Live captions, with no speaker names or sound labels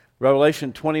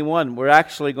Revelation 21. We're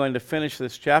actually going to finish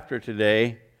this chapter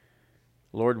today,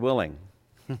 Lord willing.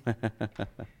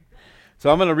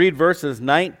 So I'm going to read verses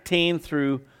 19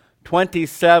 through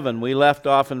 27. We left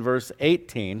off in verse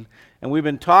 18, and we've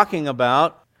been talking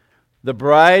about the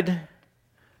bride,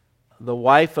 the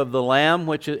wife of the Lamb,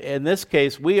 which in this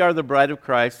case, we are the bride of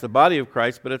Christ, the body of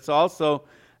Christ, but it's also,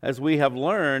 as we have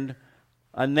learned,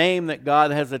 a name that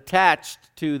God has attached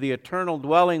to the eternal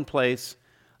dwelling place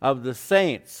of the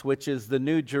saints, which is the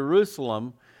New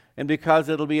Jerusalem, and because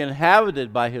it'll be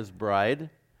inhabited by His bride,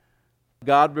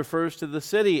 God refers to the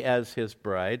city as His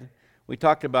bride. We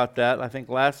talked about that, I think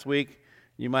last week.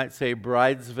 You might say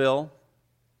Bridesville,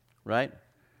 right?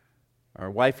 Or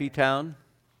Wifey Town.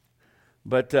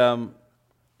 But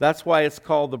that's why it's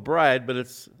called the bride, but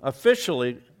it's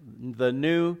officially the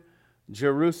New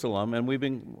Jerusalem. And we've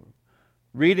been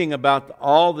reading about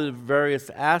all the various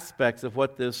aspects of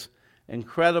what this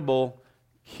incredible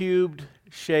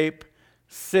cubed-shaped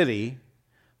city,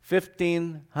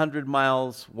 1,500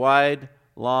 miles wide,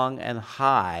 long, and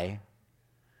high.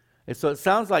 And so it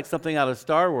sounds like something out of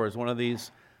Star Wars, one of these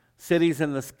cities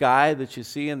in the sky that you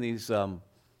see in these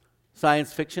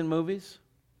science fiction movies.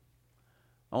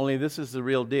 Only this is the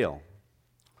real deal.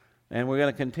 And we're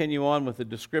going to continue on with the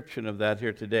description of that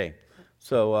here today.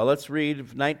 So let's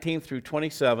read 19 through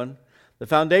 27. The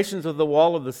foundations of the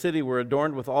wall of the city were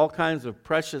adorned with all kinds of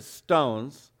precious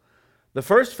stones. The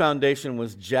first foundation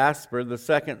was jasper, the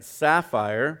second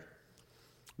sapphire,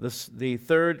 the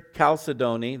third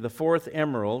chalcedony, the fourth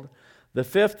emerald, the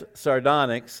fifth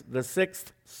sardonyx, the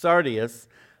sixth sardius,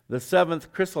 the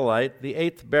seventh chrysolite, the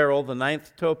eighth beryl, the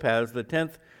ninth topaz, the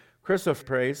 10th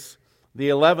chrysoprase, the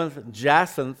 11th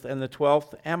jacinth, and the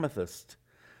 12th amethyst.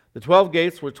 The 12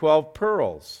 gates were 12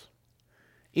 pearls.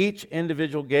 Each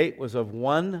individual gate was of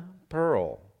one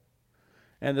pearl,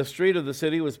 and the street of the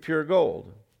city was pure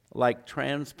gold, like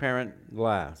transparent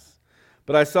glass.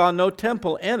 But I saw no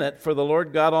temple in it, for the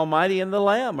Lord God Almighty and the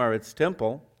Lamb are its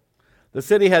temple. The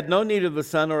city had no need of the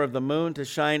sun or of the moon to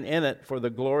shine in it, for the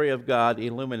glory of God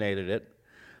illuminated it.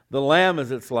 The Lamb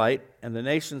is its light, and the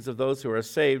nations of those who are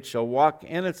saved shall walk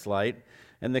in its light,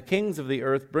 and the kings of the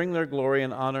earth bring their glory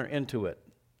and honor into it.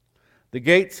 The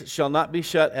gates shall not be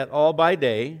shut at all by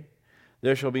day.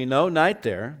 There shall be no night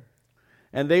there.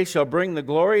 And they shall bring the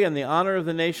glory and the honor of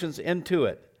the nations into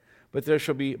it. But there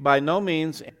shall be by no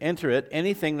means enter it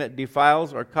anything that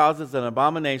defiles or causes an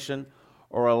abomination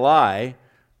or a lie,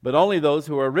 but only those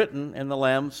who are written in the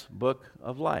Lamb's book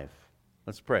of life.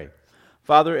 Let's pray.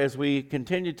 Father, as we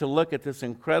continue to look at this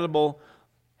incredible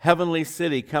heavenly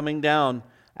city coming down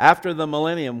after the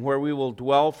millennium, where we will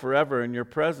dwell forever in your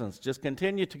presence, just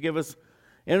continue to give us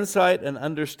insight and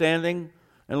understanding.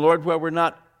 And Lord, where we're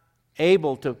not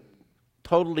able to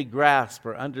totally grasp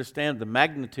or understand the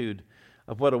magnitude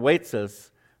of what awaits us,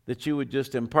 that you would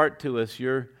just impart to us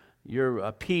your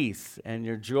peace and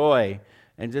your joy,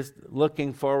 and just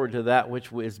looking forward to that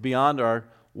which is beyond our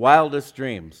wildest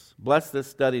dreams. Bless this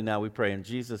study now, we pray, in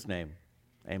Jesus' name.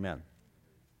 Amen.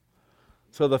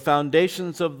 So the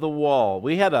foundations of the wall.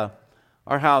 We had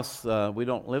our house, we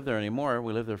don't live there anymore.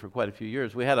 We lived there for quite a few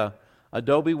years. We had a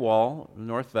adobe wall in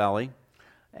North Valley,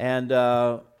 and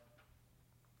of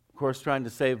course, trying to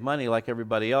save money like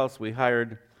everybody else, we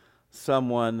hired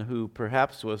someone who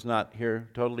perhaps was not here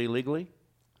totally legally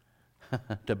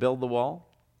to build the wall.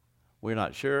 We're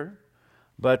not sure.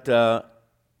 But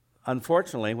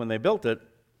unfortunately, when they built it,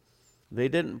 they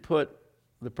didn't put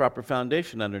the proper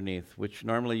foundation underneath, which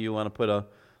normally you want to put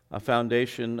a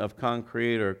foundation of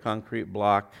concrete or concrete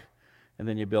block, and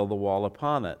then you build the wall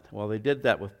upon it. Well, they did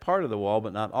that with part of the wall,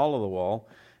 but not all of the wall,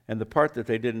 and the part that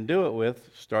they didn't do it with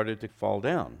started to fall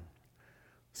down.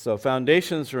 So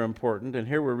foundations are important, and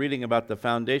here we're reading about the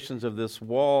foundations of this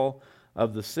wall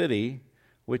of the city,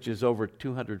 which is over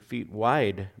 200 feet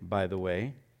wide, by the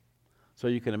way. So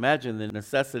you can imagine the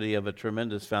necessity of a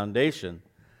tremendous foundation.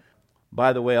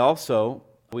 By the way, also,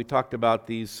 we talked about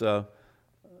these the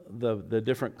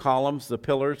different columns, the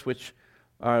pillars, which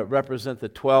represent the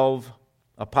 12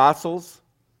 apostles.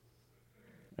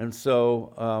 And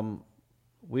so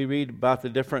we read about the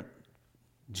different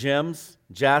gems.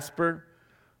 Jasper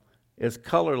is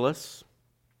colorless.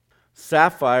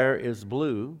 Sapphire is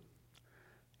blue.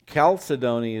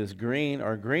 Chalcedony is green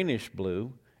or greenish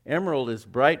blue. Emerald is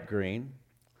bright green.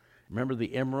 Remember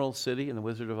the Emerald City in The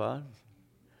Wizard of Oz?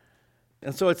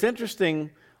 And so it's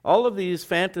interesting, all of these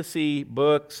fantasy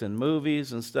books and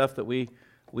movies and stuff that we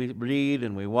read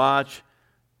and we watch,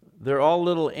 they're all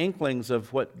little inklings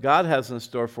of what God has in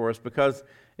store for us, because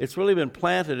it's really been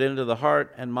planted into the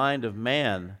heart and mind of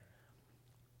man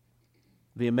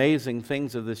the amazing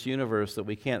things of this universe that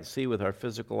we can't see with our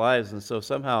physical eyes. And so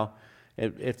somehow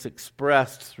it's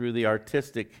expressed through the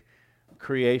artistic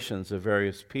creations of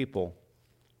various people.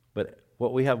 But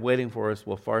what we have waiting for us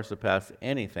will far surpass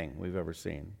anything we've ever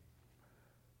seen.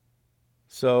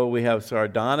 So we have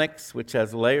sardonyx, which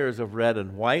has layers of red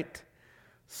and white.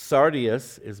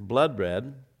 Sardius is blood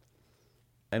red.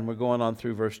 And we're going on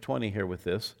through verse 20 here with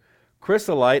this.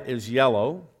 Chrysolite is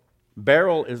yellow.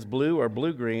 Beryl is blue or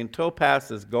blue-green.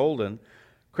 Topaz is golden.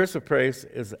 Chrysoprase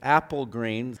is apple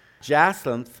green.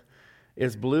 Jacinth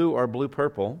is blue or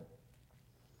blue-purple.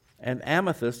 And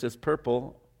amethyst is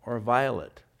purple or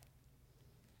violet.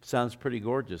 Sounds pretty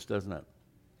gorgeous, doesn't it?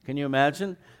 Can you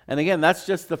imagine? And again, that's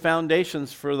just the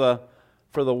foundations for the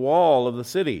wall of the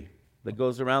city that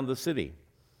goes around the city.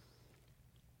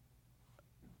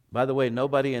 By the way,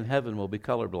 nobody in heaven will be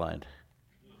colorblind.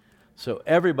 So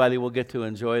everybody will get to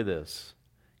enjoy this.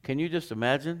 Can you just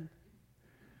imagine?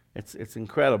 It's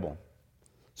incredible.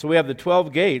 So we have the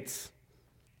 12 gates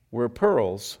were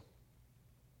pearls,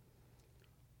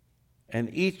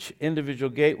 and each individual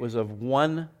gate was of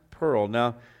one pearl.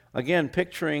 Now, again,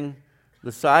 picturing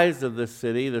the size of this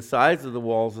city, the size of the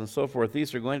walls and so forth,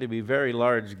 these are going to be very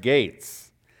large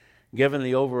gates, given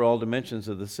the overall dimensions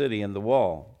of the city and the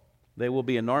wall. They will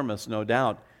be enormous, no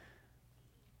doubt.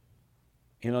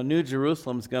 You know, New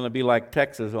Jerusalem's going to be like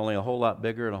Texas, only a whole lot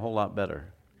bigger and a whole lot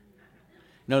better.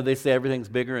 You know, they say everything's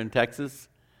bigger in Texas.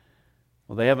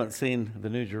 Well, they haven't seen the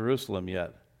New Jerusalem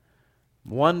yet.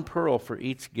 One pearl for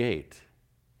each gate,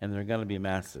 and they're going to be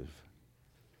massive.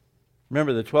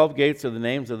 Remember, the 12 gates are the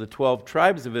names of the 12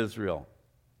 tribes of Israel.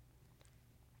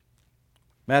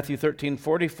 Matthew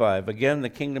 13:45, again, the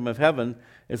kingdom of heaven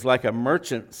is like a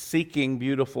merchant seeking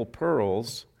beautiful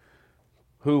pearls,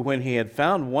 who, when he had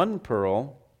found one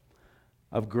pearl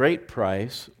of great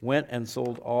price, went and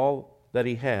sold all that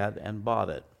he had and bought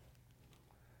it.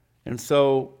 And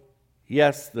so,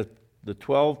 yes, the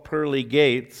 12 pearly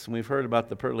gates, we've heard about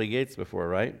the pearly gates before,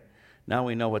 right? Now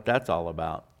we know what that's all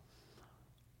about.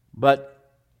 But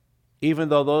even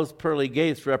though those pearly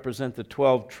gates represent the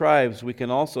 12 tribes, we can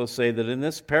also say that in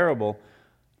this parable,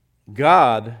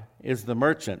 God is the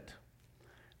merchant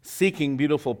seeking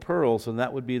beautiful pearls, and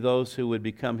that would be those who would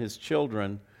become his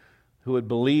children, who would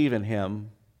believe in him,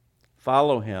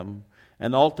 follow him,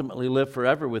 and ultimately live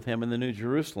forever with him in the New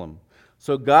Jerusalem.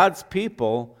 So God's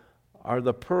people are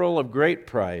the pearl of great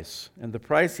price, and the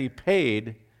price he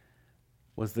paid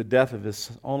was the death of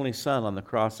his only son on the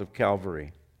cross of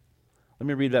Calvary. Let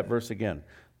me read that verse again.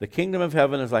 The kingdom of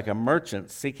heaven is like a merchant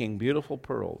seeking beautiful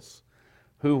pearls,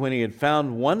 who, when he had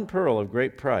found one pearl of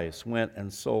great price, went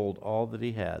and sold all that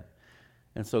he had.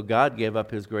 And so God gave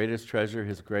up his greatest treasure,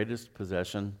 his greatest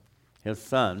possession, his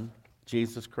son,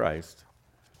 Jesus Christ,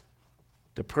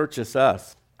 to purchase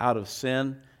us out of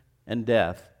sin and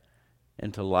death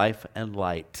into life and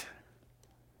light.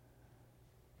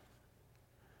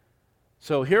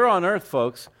 So here on earth,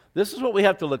 folks, this is what we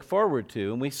have to look forward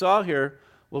to. And we saw here,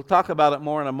 we'll talk about it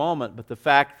more in a moment, but the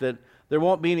fact that there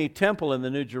won't be any temple in the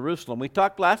New Jerusalem. We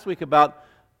talked last week about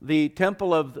the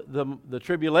temple of the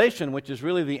tribulation, which is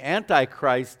really the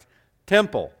Antichrist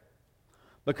temple.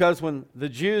 Because when the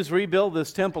Jews rebuild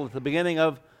this temple at the beginning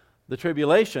of the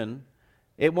tribulation,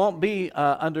 it won't be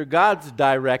under God's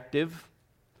directive,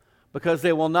 because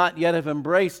they will not yet have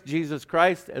embraced Jesus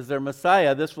Christ as their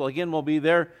Messiah. This will be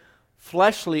their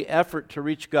fleshly effort to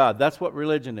reach God. That's what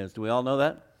religion is. Do we all know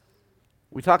that?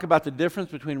 We talk about the difference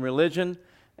between religion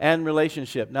and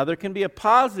relationship. Now, there can be a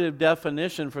positive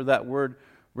definition for that word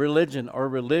religion or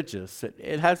religious.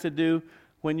 It has to do,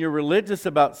 when you're religious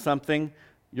about something,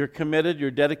 you're committed, you're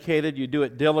dedicated, you do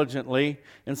it diligently,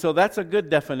 and so that's a good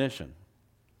definition.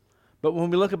 But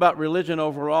when we look about religion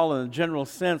overall in a general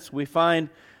sense, we find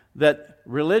that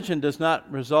religion does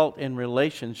not result in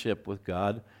relationship with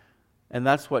God, and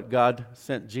that's what God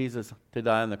sent Jesus to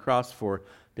die on the cross for,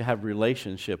 to have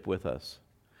relationship with us.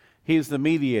 He's the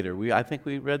mediator. I think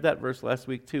we read that verse last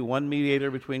week too. One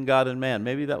mediator between God and man.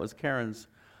 Maybe that was Karen's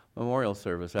memorial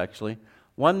service, actually.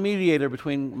 One mediator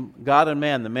between God and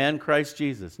man, the man Christ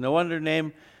Jesus. No other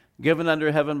name given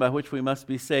under heaven by which we must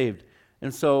be saved.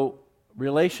 And so,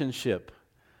 relationship.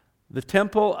 The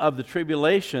temple of the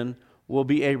tribulation will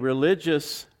be a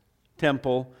religious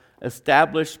temple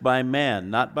established by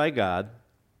man, not by God.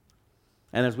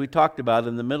 And as we talked about,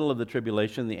 in the middle of the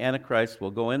tribulation, the Antichrist will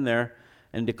go in there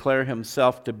and declare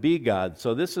himself to be God.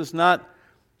 So this is not,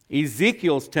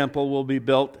 Ezekiel's temple will be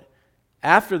built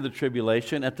after the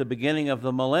tribulation at the beginning of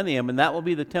the millennium, and that will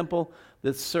be the temple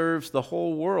that serves the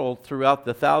whole world throughout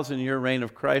the 1,000-year reign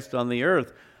of Christ on the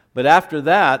earth. But after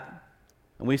that,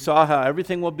 and we saw how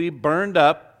everything will be burned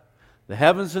up, The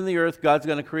heavens and the earth, God's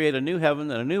going to create a new heaven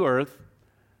and a new earth,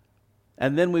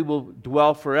 and then we will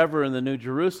dwell forever in the New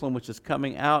Jerusalem, which is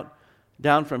coming out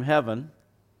down from heaven.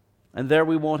 And there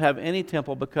we won't have any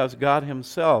temple because God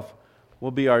himself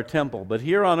will be our temple. But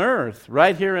here on earth,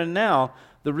 right here and now,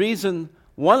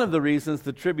 one of the reasons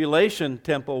the tribulation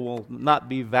temple will not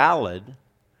be valid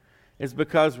is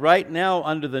because right now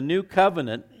under the new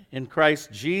covenant in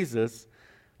Christ Jesus,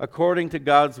 according to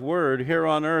God's word, here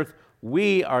on earth,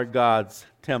 we are God's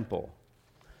temple.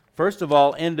 First of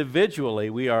all,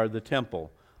 individually, we are the temple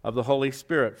of the Holy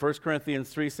Spirit. 1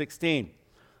 Corinthians 3:16.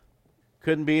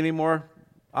 Couldn't be any more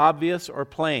obvious or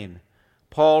plain.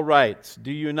 Paul writes,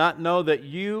 "Do you not know that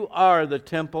you are the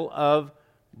temple of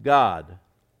God?"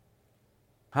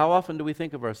 How often do we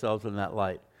think of ourselves in that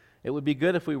light? It would be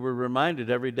good if we were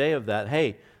reminded every day of that.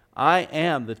 Hey, I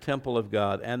am the temple of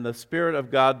God, and the Spirit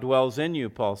of God dwells in you,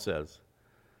 Paul says.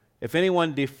 If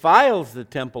anyone defiles the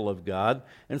temple of God,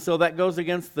 and so that goes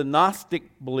against the Gnostic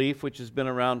belief, which has been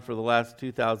around for the last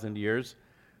 2,000 years.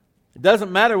 It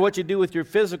doesn't matter what you do with your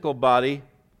physical body.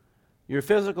 Your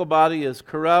physical body is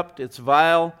corrupt, it's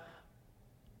vile.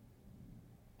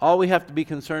 All we have to be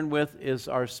concerned with is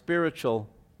our spiritual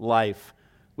life.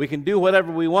 We can do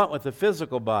whatever we want with the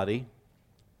physical body.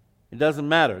 It doesn't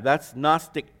matter. That's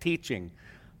Gnostic teaching.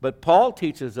 But Paul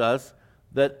teaches us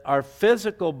that our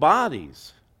physical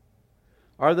bodies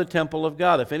are the temple of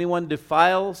God. If anyone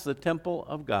defiles the temple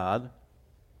of God,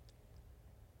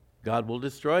 God will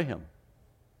destroy him.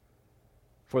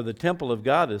 For the temple of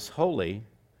God is holy,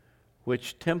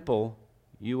 which temple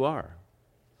you are.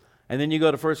 And then you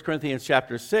go to 1 Corinthians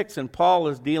chapter 6, and Paul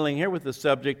is dealing here with the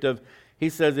subject of, he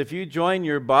says, if you join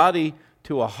your body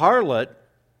to a harlot,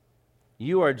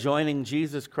 you are joining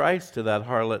Jesus Christ to that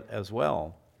harlot as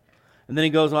well. And then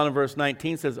he goes on in verse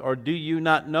 19, says, or do you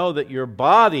not know that your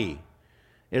body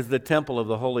is the temple of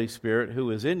the Holy Spirit who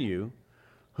is in you,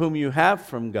 whom you have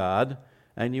from God,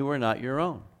 and you are not your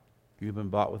own. You've been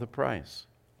bought with a price.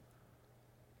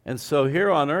 And so here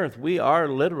on earth, we are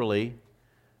literally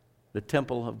the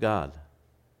temple of God.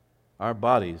 Our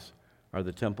bodies are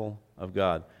the temple of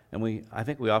God. And I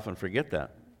think we often forget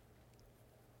that.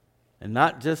 And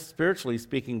not just spiritually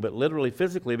speaking, but literally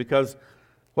physically, because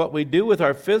what we do with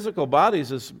our physical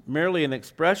bodies is merely an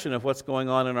expression of what's going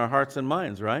on in our hearts and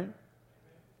minds, right?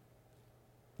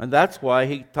 And that's why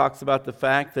he talks about the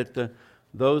fact that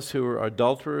those who are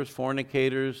adulterers,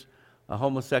 fornicators,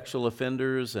 homosexual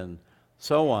offenders, and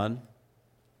so on,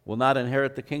 will not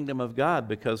inherit the kingdom of God,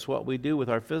 because what we do with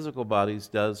our physical bodies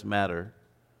does matter,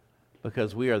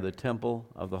 because we are the temple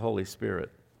of the Holy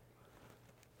Spirit.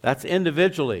 That's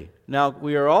individually. Now,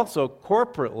 we are also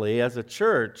corporately, as a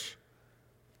church,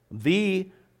 the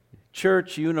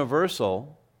church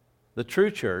universal, the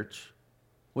true church,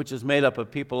 which is made up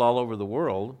of people all over the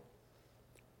world.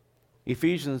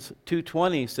 Ephesians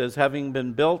 2:20 says, having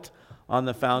been built on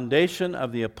the foundation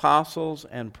of the apostles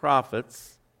and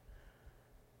prophets,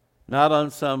 not on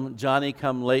some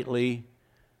Johnny-come-lately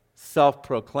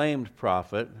self-proclaimed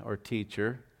prophet or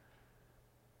teacher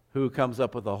who comes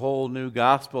up with a whole new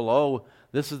gospel. Oh,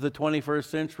 this is the 21st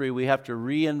century. We have to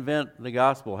reinvent the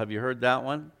gospel. Have you heard that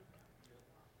one?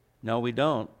 No, we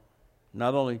don't.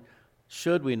 Not only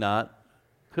should we not,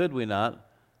 could we not,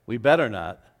 we better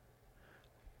not.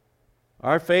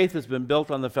 Our faith has been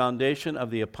built on the foundation of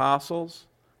the apostles'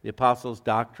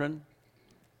 doctrine,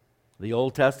 the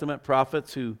Old Testament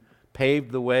prophets who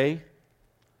paved the way,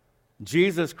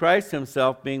 Jesus Christ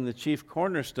himself being the chief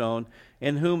cornerstone,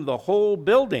 in whom the whole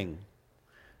building,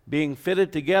 being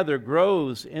fitted together,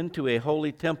 grows into a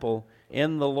holy temple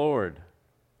in the Lord.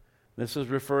 This is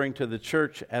referring to the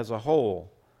church as a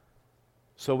whole.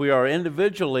 So we are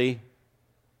individually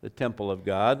the temple of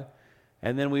God,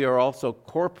 and then we are also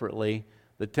corporately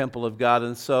the temple of God.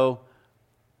 And so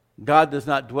God does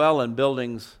not dwell in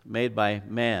buildings made by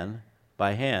man,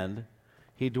 by hand.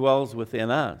 He dwells within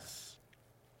us.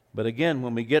 But again,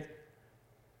 when we get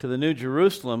to the New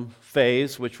Jerusalem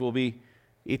phase, which will be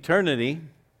eternity,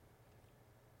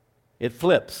 it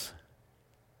flips.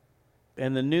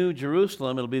 In the New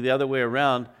Jerusalem, it'll be the other way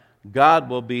around. God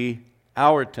will be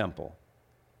our temple.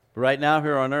 Right now,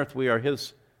 here on earth, we are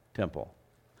his temple.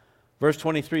 Verse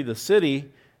 23, the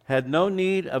city had no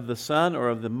need of the sun or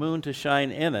of the moon to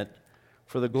shine in it,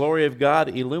 for the glory of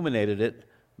God illuminated it.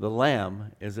 The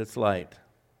Lamb is its light.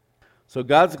 So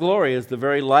God's glory is the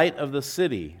very light of the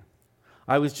city.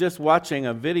 I was just watching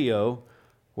a video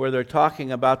where they're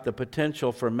talking about the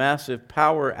potential for massive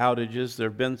power outages. There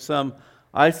have been some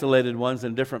isolated ones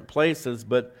in different places,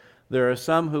 but there are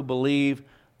some who believe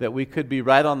that we could be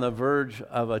right on the verge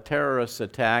of a terrorist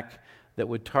attack that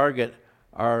would target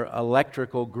our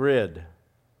electrical grid,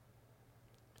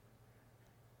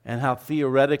 and how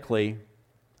theoretically,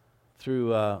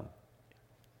 through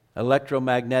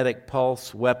electromagnetic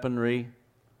pulse weaponry,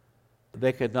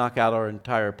 they could knock out our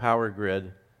entire power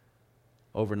grid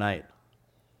overnight.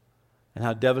 And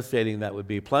how devastating that would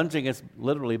be, plunging us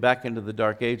literally back into the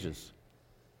dark ages.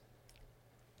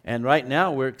 And right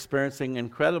now we're experiencing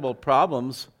incredible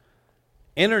problems,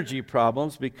 energy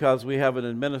problems, because we have an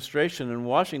administration in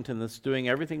Washington that's doing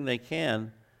everything they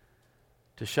can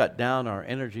to shut down our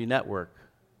energy network.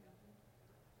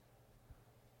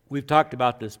 We've talked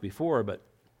about this before, but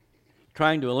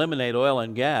trying to eliminate oil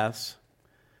and gas,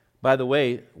 by the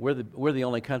way, we're the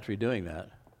only country doing that.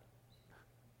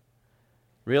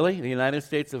 Really? The United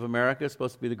States of America is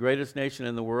supposed to be the greatest nation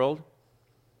in the world?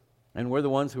 And we're the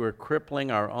ones who are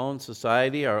crippling our own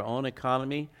society, our own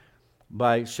economy,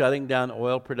 by shutting down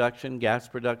oil production, gas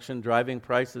production, driving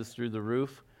prices through the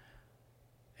roof.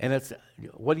 And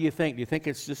what do you think? Do you think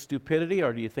it's just stupidity,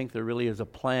 or do you think there really is a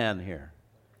plan here?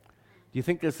 Do you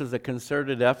think this is a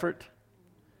concerted effort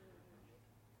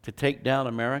to take down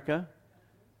America,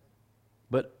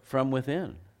 but from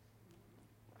within?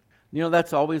 You know,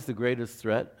 that's always the greatest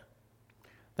threat.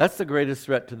 That's the greatest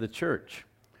threat to the church.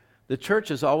 The church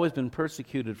has always been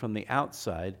persecuted from the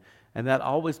outside, and that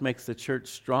always makes the church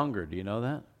stronger. Do you know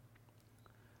that?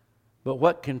 But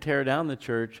what can tear down the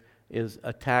church is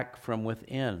attack from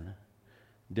within.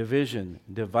 Division,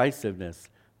 divisiveness.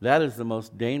 That is the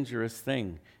most dangerous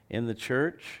thing in the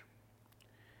church,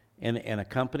 in a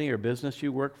company or business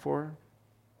you work for,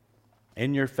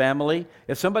 in your family.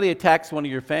 If somebody attacks one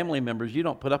of your family members, you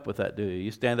don't put up with that, do you?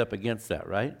 You stand up against that,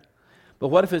 right? But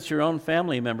what if it's your own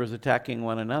family members attacking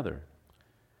one another?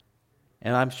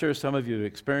 And I'm sure some of you have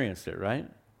experienced it, right?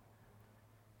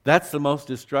 That's the most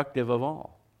destructive of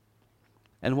all.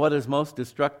 And what is most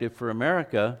destructive for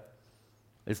America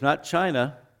is not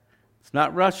China, it's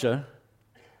not Russia,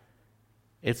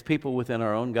 it's people within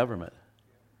our own government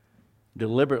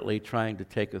deliberately trying to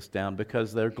take us down,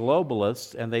 because they're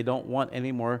globalists and they don't want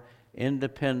any more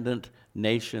independent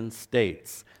nation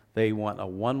states. They want a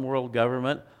one world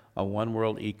government, a one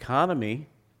world economy.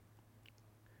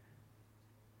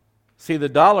 See, the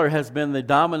dollar has been the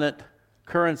dominant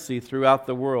currency throughout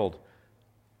the world.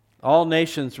 All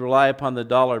nations rely upon the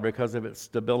dollar because of its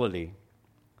stability.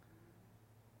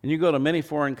 And you go to many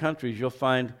foreign countries, you'll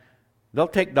find they'll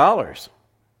take dollars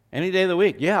any day of the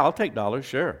week. Yeah, I'll take dollars,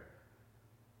 sure,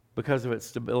 because of its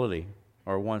stability,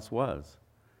 or once was.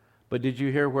 But did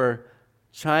you hear where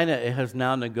China has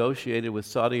now negotiated with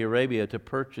Saudi Arabia to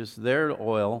purchase their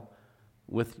oil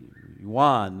with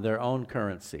yuan, their own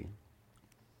currency,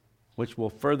 which will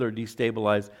further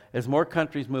destabilize. As more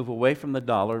countries move away from the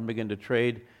dollar and begin to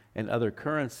trade in other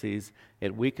currencies,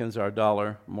 it weakens our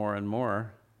dollar more and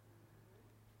more.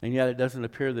 And yet it doesn't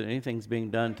appear that anything's being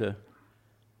done to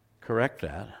correct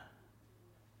that.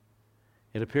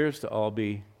 It appears to all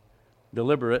be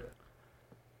deliberate.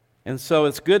 And so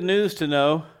it's good news to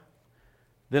know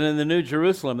that in the New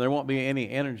Jerusalem there won't be any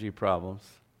energy problems.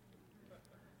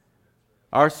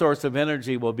 Our source of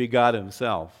energy will be God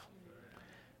Himself.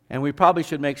 And we probably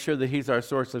should make sure that He's our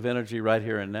source of energy right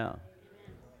here and now,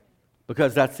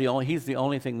 because He's the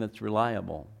only thing that's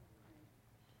reliable.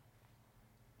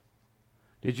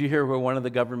 Did you hear where one of the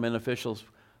government officials,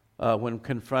 when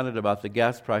confronted about the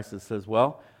gas prices, says,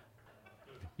 well,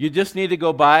 you just need to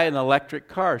go buy an electric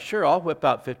car. Sure, I'll whip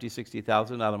out $50,000,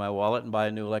 $60,000 out of my wallet and buy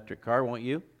a new electric car, won't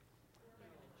you?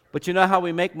 But you know how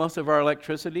we make most of our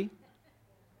electricity?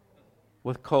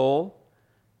 With coal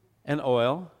and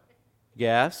oil,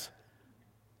 gas.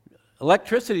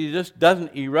 Electricity just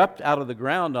doesn't erupt out of the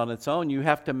ground on its own. You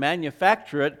have to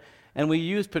manufacture it, and we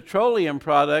use petroleum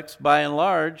products by and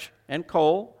large, and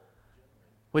coal,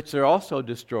 which they're also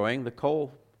destroying, the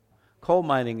coal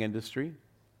mining industry.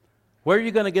 Where are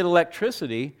you going to get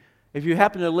electricity? If you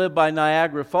happen to live by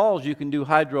Niagara Falls, you can do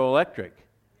hydroelectric.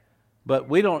 But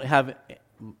we don't have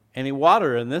any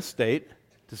water in this state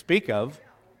to speak of.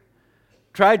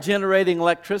 Try generating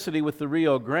electricity with the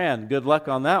Rio Grande. Good luck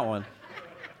on that one.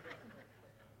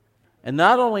 And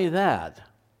not only that,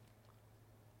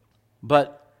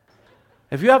 but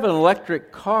if you have an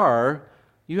electric car,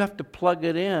 you have to plug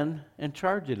it in and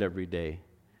charge it every day.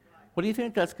 What do you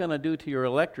think that's going to do to your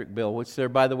electric bill, which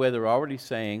by the way, they're already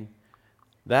saying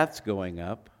that's going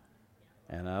up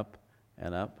and up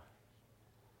and up.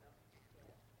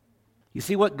 You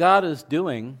see what God is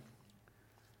doing.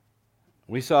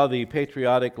 We saw the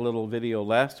patriotic little video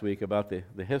last week about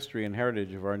the history and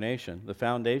heritage of our nation, the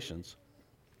foundations.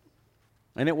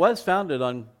 And it was founded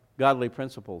on godly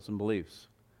principles and beliefs.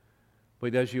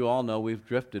 But as you all know, we've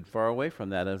drifted far away from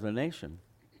that as a nation.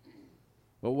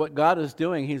 But what God is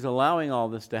doing, He's allowing all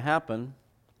this to happen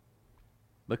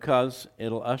because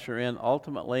it'll usher in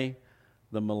ultimately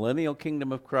the millennial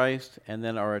kingdom of Christ and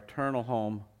then our eternal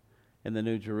home in the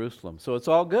New Jerusalem. So it's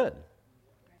all good.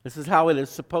 This is how it is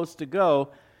supposed to go.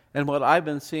 And what I've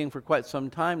been seeing for quite some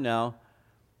time now,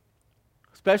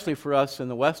 especially for us in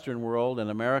the Western world and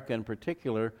America in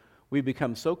particular, we've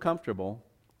become so comfortable,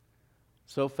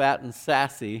 so fat and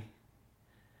sassy,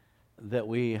 that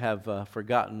we have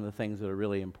forgotten the things that are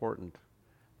really important,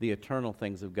 the eternal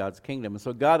things of God's kingdom. And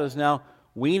so God is now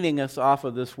weaning us off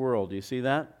of this world. Do you see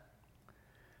that?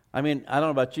 I mean, I don't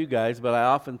know about you guys, but I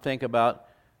often think about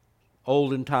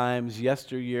olden times,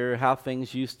 yesteryear, how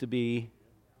things used to be,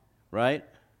 right?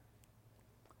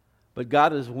 But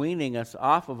God is weaning us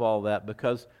off of all that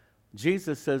because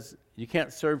Jesus says you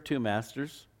can't serve two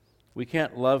masters. We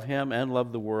can't love Him and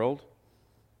love the world.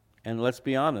 And let's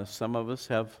be honest, some of us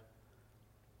have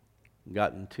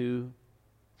gotten too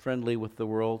friendly with the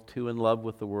world, too in love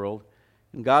with the world.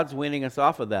 And God's weaning us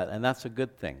off of that, and that's a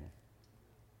good thing.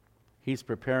 He's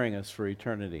preparing us for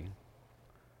eternity.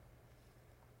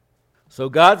 So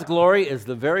God's glory is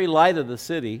the very light of the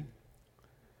city.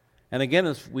 And again,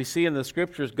 as we see in the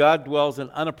Scriptures, God dwells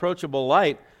in unapproachable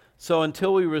light. So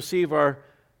until we receive our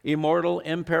immortal,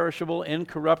 imperishable,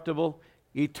 incorruptible,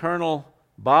 eternal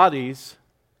bodies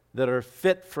that are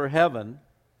fit for heaven,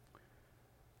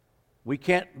 we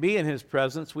can't be in His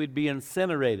presence. We'd be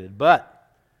incinerated. But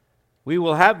we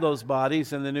will have those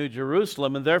bodies in the New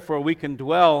Jerusalem, and therefore we can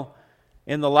dwell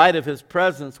in the light of His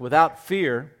presence without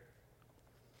fear.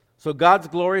 So God's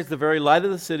glory is the very light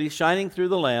of the city, shining through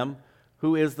the Lamb,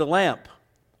 who is the lamp.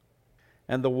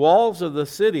 And the walls of the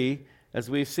city, as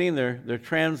we've seen, they're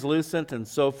translucent and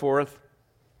so forth.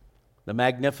 The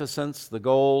magnificence, the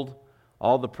gold,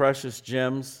 all the precious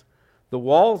gems. The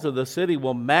walls of the city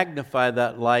will magnify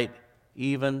that light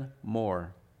even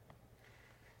more.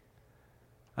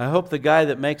 I hope the guy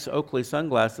that makes Oakley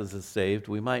sunglasses is saved.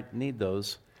 We might need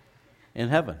those in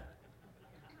heaven.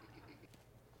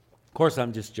 Of course,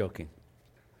 I'm just joking.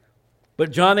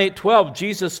 But John 8:12,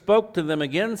 Jesus spoke to them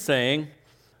again, saying,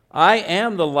 I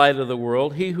am the light of the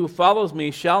world. He who follows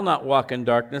me shall not walk in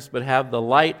darkness, but have the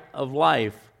light of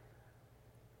life.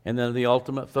 And then the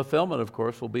ultimate fulfillment, of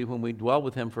course, will be when we dwell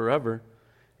with Him forever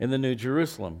in the New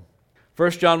Jerusalem.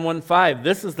 1 John 1:5,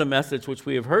 this is the message which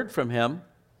we have heard from Him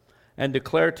and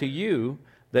declare to you,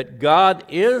 that God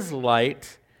is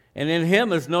light, and in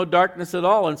Him is no darkness at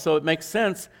all. And so it makes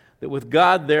sense that with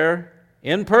God there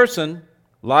in person,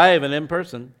 live and in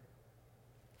person,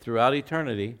 throughout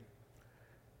eternity,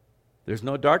 there's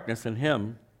no darkness in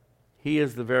Him. He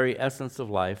is the very essence of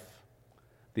life,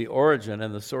 the origin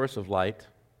and the source of light.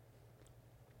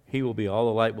 He will be all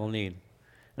the light we'll need.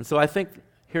 And so I think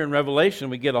here in Revelation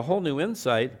we get a whole new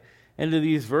insight into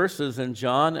these verses in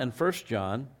John and 1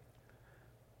 John.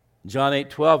 John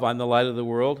 8:12, I'm the light of the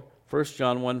world. 1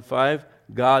 John 1:5,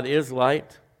 God is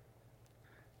light.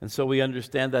 And so we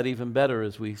understand that even better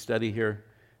as we study here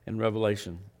in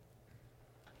Revelation.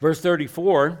 Verse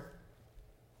 34,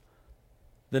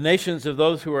 the nations of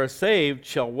those who are saved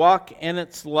shall walk in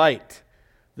its light.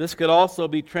 This could also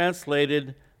be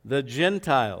translated the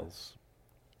Gentiles.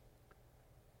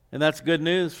 And that's good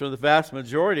news for the vast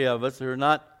majority of us who are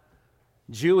not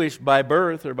Jewish by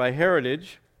birth or by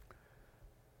heritage.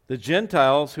 The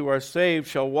Gentiles who are saved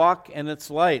shall walk in its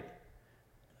light.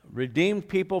 Redeemed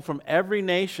people from every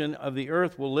nation of the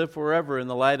earth will live forever in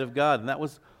the light of God. And that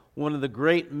was one of the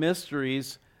great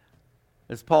mysteries,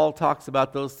 as Paul talks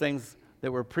about those things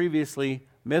that were previously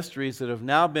mysteries that have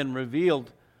now been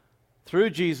revealed through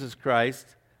Jesus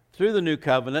Christ, through the New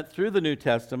Covenant, through the New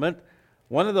Testament.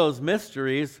 One of those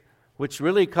mysteries which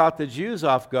really caught the Jews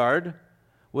off guard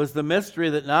was the mystery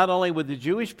that not only would the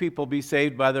Jewish people be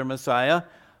saved by their Messiah,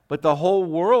 but the whole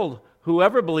world,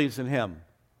 whoever believes in Him,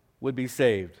 would be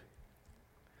saved.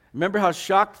 Remember how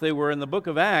shocked they were in the book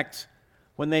of Acts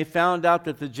when they found out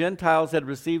that the Gentiles had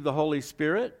received the Holy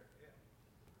Spirit?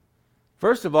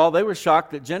 First of all, they were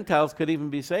shocked that Gentiles could even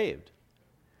be saved.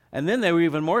 And then they were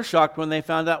even more shocked when they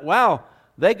found out, wow,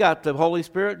 they got the Holy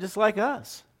Spirit just like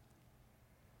us.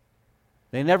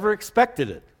 They never expected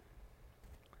it.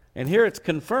 And here it's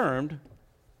confirmed,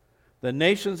 the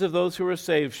nations of those who are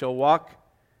saved shall walk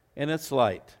in its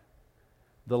light,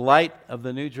 the light of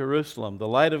the New Jerusalem, the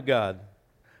light of God.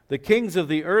 The kings of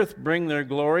the earth bring their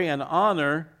glory and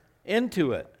honor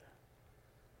into it.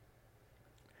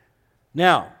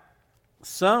 Now,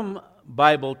 some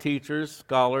Bible teachers,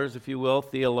 scholars, if you will,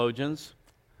 theologians,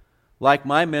 like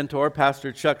my mentor,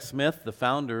 Pastor Chuck Smith, the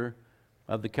founder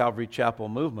of the Calvary Chapel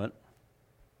movement,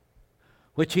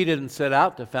 which he didn't set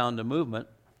out to found a movement.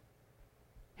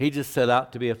 He just set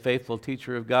out to be a faithful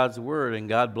teacher of God's Word, and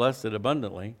God blessed it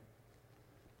abundantly.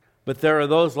 But there are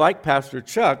those like Pastor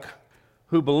Chuck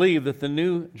who believe that the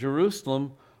New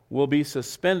Jerusalem will be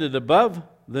suspended above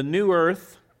the new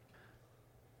earth,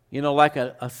 like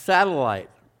a satellite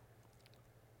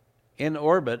in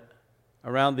orbit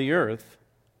around the earth,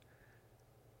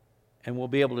 and we'll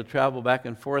be able to travel back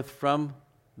and forth from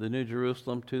the New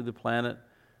Jerusalem to the planet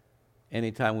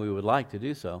anytime we would like to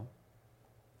do so.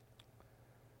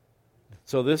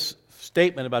 So this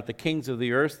statement about the kings of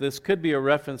the earth, this could be a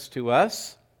reference to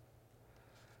us.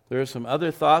 There are some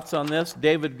other thoughts on this.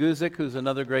 David Guzik, who's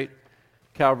another great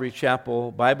Calvary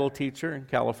Chapel Bible teacher in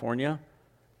California,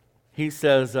 he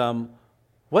says,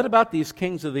 what about these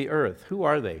kings of the earth? Who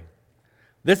are they?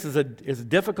 This is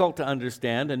difficult to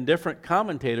understand, and different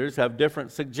commentators have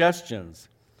different suggestions.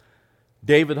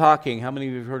 David Hocking, how many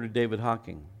of you have heard of David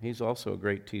Hocking? He's also a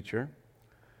great teacher,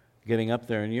 getting up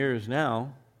there in years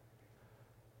now.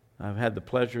 I've had the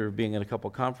pleasure of being at a couple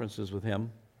conferences with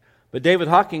him. But David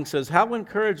Hocking says, how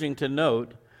encouraging to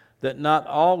note that not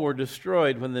all were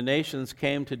destroyed when the nations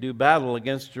came to do battle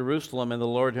against Jerusalem and the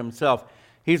Lord himself.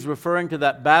 He's referring to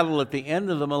that battle at the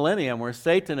end of the millennium where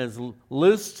Satan is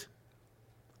loosed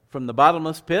from the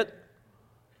bottomless pit.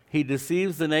 He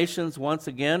deceives the nations once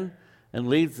again and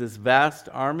leads this vast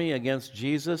army against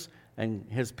Jesus and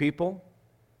his people.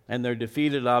 And they're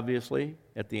defeated, obviously,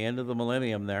 at the end of the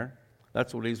millennium there.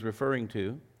 That's what he's referring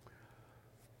to.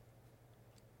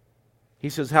 He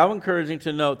says, how encouraging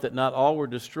to note that not all were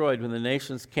destroyed when the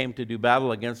nations came to do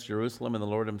battle against Jerusalem and the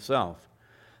Lord himself.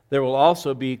 There will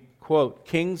also be, quote,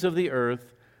 kings of the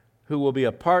earth who will be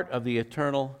a part of the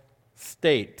eternal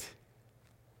state.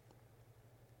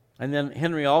 And then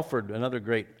Henry Alford, another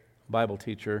great Bible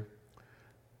teacher,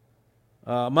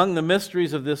 among the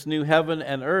mysteries of this new heaven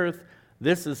and earth,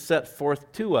 this is set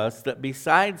forth to us, that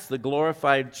besides the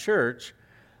glorified church,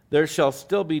 there shall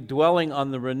still be dwelling on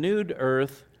the renewed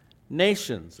earth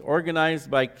nations, organized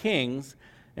by kings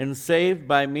and saved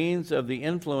by means of the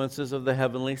influences of the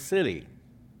heavenly city.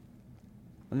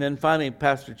 And then finally,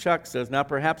 Pastor Chuck says, now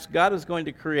perhaps God is going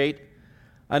to create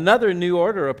another new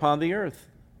order upon the earth,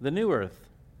 the new earth.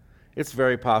 It's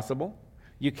very possible.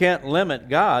 You can't limit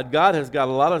God. God has got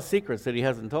a lot of secrets that he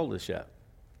hasn't told us yet.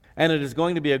 And it is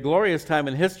going to be a glorious time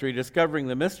in history discovering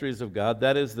the mysteries of God,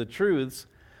 that is, the truths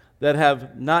that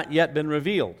have not yet been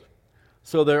revealed.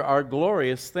 So there are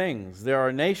glorious things. There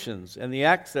are nations, and the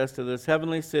access to this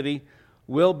heavenly city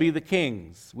will be the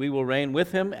kings. We will reign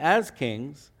with him as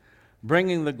kings,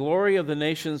 bringing the glory of the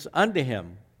nations unto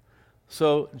him.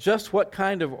 So just what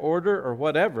kind of order or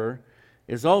whatever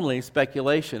is only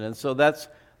speculation. And so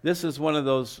this is one of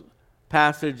those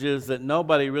passages that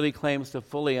nobody really claims to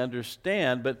fully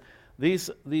understand, but these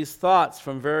thoughts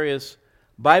from various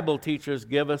Bible teachers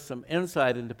give us some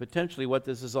insight into potentially what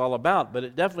this is all about. But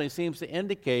it definitely seems to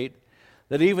indicate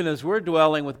that even as we're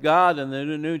dwelling with God in the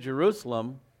New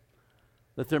Jerusalem,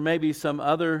 that there may be some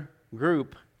other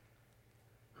group,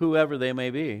 whoever they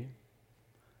may be,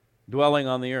 dwelling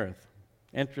on the earth.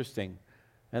 Interesting.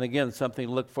 And again, something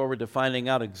to look forward to finding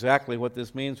out exactly what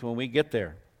this means when we get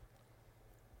there.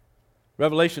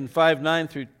 Revelation 5:9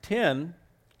 through 10,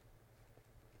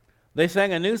 they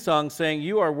sang a new song saying,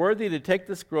 you are worthy to take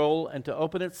the scroll and to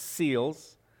open its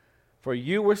seals, for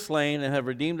you were slain and have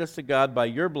redeemed us to God by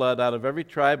your blood out of every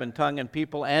tribe and tongue and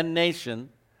people and nation,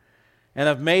 and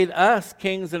have made us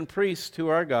kings and priests to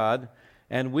our God,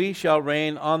 and we shall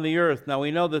reign on the earth. Now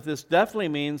we know that this definitely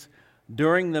means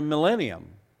during the millennium,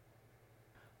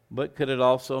 but could it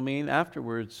also mean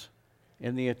afterwards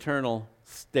in the eternal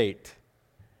state?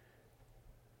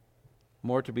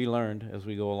 More to be learned as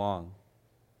we go along.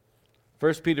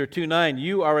 1 Peter 2:9,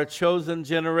 you are a chosen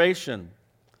generation.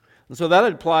 And so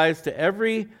that applies to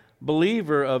every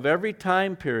believer of every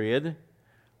time period.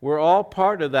 We're all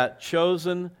part of that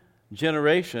chosen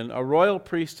generation, a royal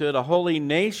priesthood, a holy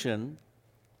nation.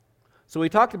 So we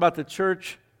talked about the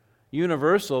church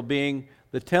universal being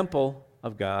the temple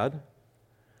of God,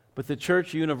 but the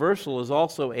church universal is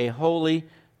also a holy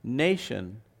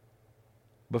nation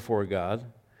before God,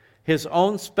 his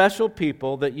own special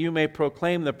people, that you may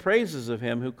proclaim the praises of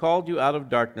him who called you out of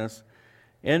darkness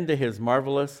into his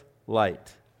marvelous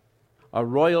light. A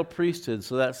royal priesthood,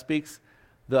 so that speaks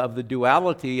of the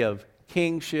duality of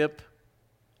kingship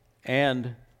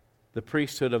and the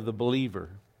priesthood of the believer.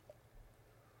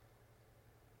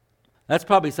 That's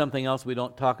probably something else we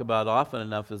don't talk about often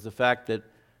enough, is the fact that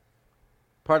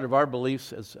part of our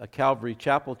beliefs as a Calvary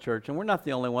Chapel church, and we're not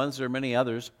the only ones, there are many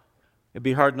others. It'd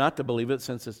be hard not to believe it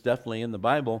since it's definitely in the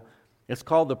Bible. It's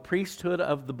called the priesthood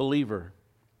of the believer.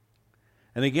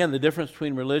 And again, the difference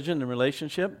between religion and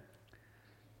relationship,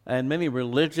 and many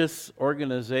religious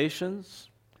organizations,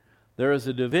 there is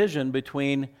a division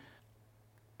between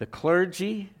the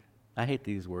clergy, I hate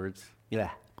these words,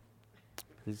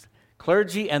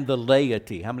 clergy and the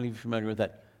laity. How many of you are familiar with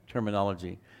that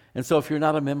terminology? And so if you're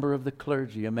not a member of the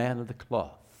clergy, a man of the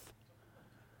cloth,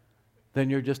 then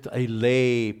you're just a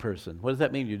lay person. What does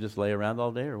that mean? You just lay around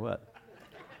all day or what?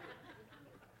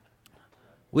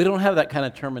 We don't have that kind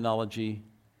of terminology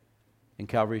in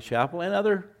Calvary Chapel and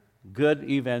other good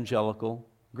evangelical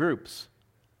groups.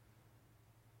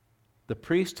 The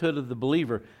priesthood of the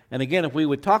believer. And again, if we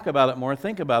would talk about it more,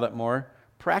 think about it more,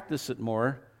 practice it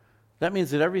more, that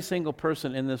means that every single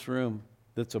person in this room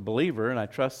that's a believer, and I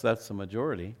trust that's the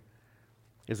majority,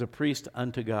 is a priest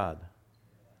unto God.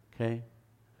 Okay?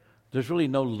 There's really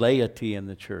no laity in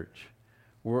the church.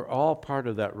 We're all part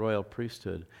of that royal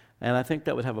priesthood. And I think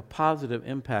that would have a positive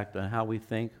impact on how we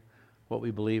think, what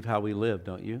we believe, how we live,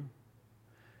 don't you?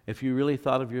 If you really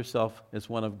thought of yourself as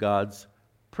one of God's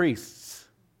priests.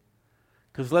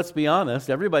 Because let's be honest,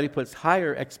 everybody puts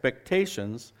higher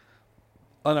expectations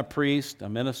on a priest, a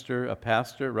minister, a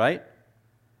pastor, right?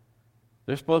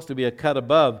 They're supposed to be a cut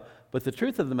above. But the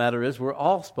truth of the matter is we're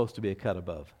all supposed to be a cut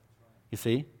above. You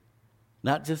see?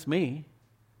 Not just me.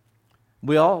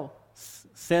 We all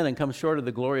sin and come short of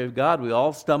the glory of God. We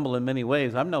all stumble in many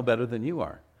ways. I'm no better than you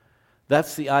are.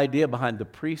 That's the idea behind the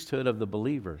priesthood of the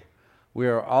believer. We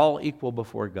are all equal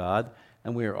before God,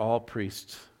 and we are all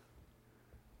priests.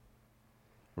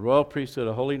 A royal priesthood,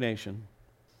 a holy nation.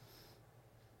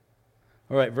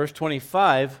 All right, verse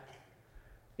 25.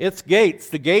 Its gates,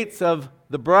 the gates of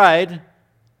the bride,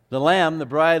 the Lamb, the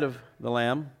bride of the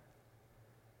Lamb.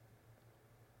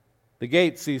 The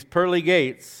gates, these pearly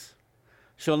gates,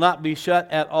 shall not be shut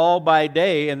at all by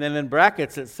day. And then in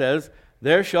brackets it says,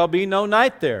 there shall be no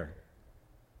night there.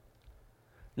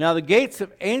 Now the gates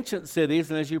of ancient cities,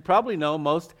 and as you probably know,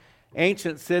 most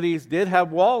ancient cities did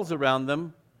have walls around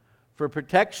them for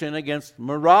protection against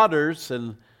marauders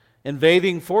and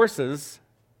invading forces.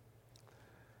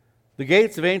 The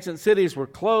gates of ancient cities were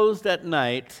closed at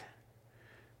night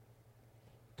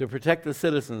to protect the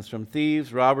citizens from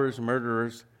thieves, robbers,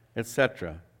 murderers,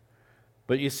 etc.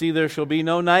 But you see, there shall be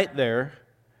no night there,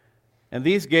 and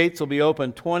these gates will be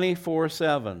open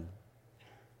 24/7.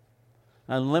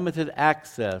 Unlimited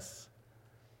access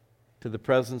to the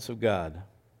presence of God.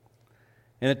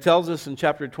 And it tells us in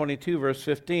chapter 22, verse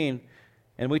 15,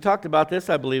 and we talked about this,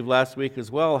 I believe, last week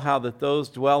as well, how that those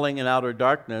dwelling in outer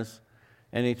darkness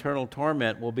and eternal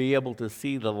torment will be able to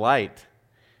see the light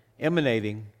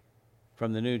emanating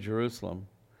from the New Jerusalem.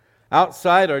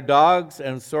 Outside are dogs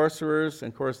and sorcerers.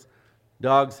 And of course,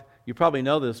 dogs, you probably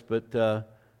know this, but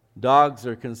dogs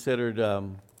are considered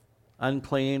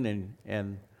unclean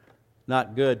and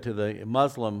not good to the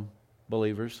Muslim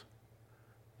believers.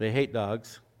 They hate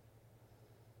dogs.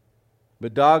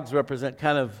 But dogs represent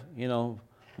kind of,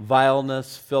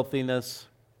 vileness, filthiness.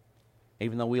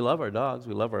 Even though we love our dogs,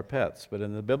 we love our pets, but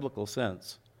in the biblical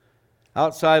sense.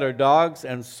 Outside are dogs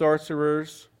and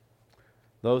sorcerers,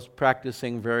 those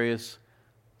practicing various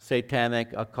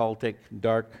satanic, occultic,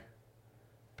 dark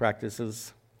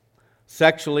practices.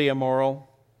 Sexually immoral,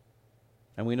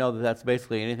 and we know that that's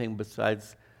basically anything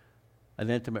besides an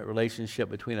intimate relationship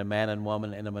between a man and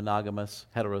woman in a monogamous,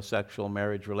 heterosexual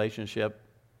marriage relationship.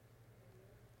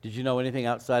 Did you know anything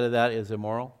outside of that is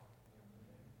immoral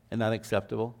and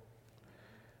unacceptable?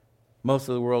 Most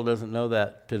of the world doesn't know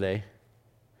that today,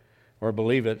 or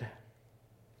believe it,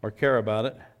 or care about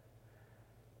it.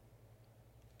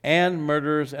 And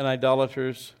murderers and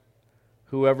idolaters,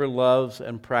 whoever loves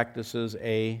and practices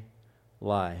a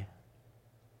lie.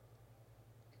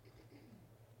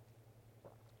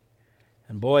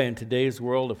 And boy, in today's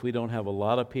world, if we don't have a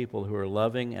lot of people who are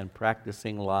loving and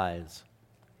practicing lies,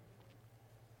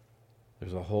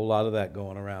 there's a whole lot of that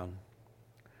going around.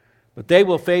 But they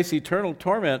will face eternal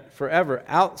torment forever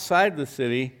outside the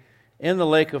city in the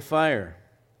lake of fire.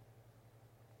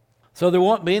 So there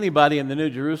won't be anybody in the New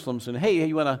Jerusalem saying, hey,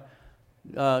 you want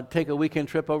to take a weekend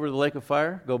trip over to the lake of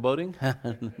fire? Go boating? I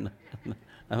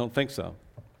don't think so.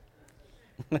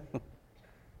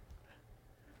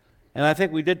 And I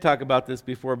think we did talk about this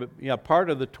before, but part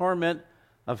of the torment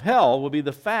of hell will be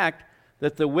the fact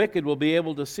that the wicked will be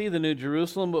able to see the New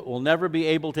Jerusalem, but will never be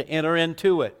able to enter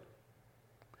into it.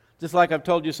 Just like I've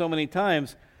told you so many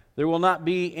times, there will not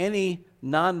be any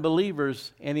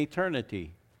non-believers in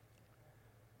eternity.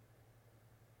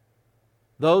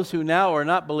 Those who now are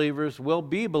not believers will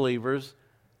be believers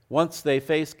once they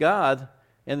face God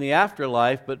in the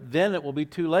afterlife, but then it will be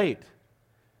too late.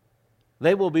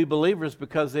 They will be believers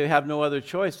because they have no other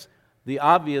choice the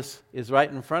obvious is right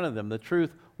in front of them. The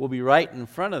truth will be right in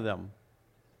front of them,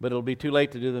 but it'll be too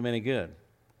late to do them any good.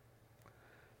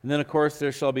 And then, of course,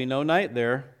 there shall be no night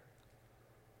there.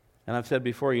 And I've said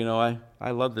before,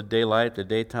 I love the daylight, the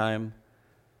daytime.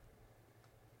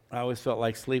 I always felt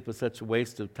like sleep was such a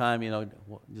waste of time,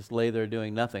 just lay there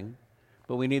doing nothing.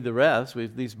 But we need the rest.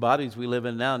 These bodies we live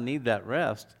in now need that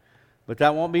rest. But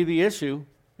that won't be the issue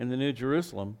in the New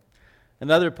Jerusalem.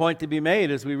 Another point to be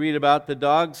made as we read about the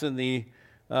dogs and the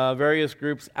various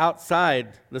groups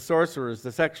outside, the sorcerers,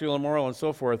 the sexual immoral, and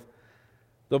so forth.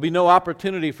 There'll be no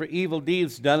opportunity for evil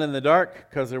deeds done in the dark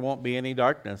because there won't be any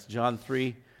darkness. John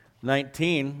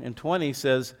 3:19 and 20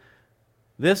 says,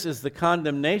 "This is the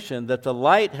condemnation that the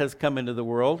light has come into the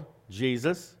world,"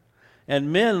 Jesus,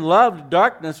 "and men loved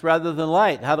darkness rather than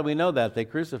light." How do we know that? They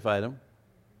crucified him,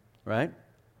 right?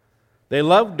 They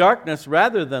loved darkness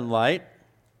rather than light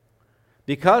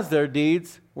because their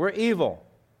deeds were evil.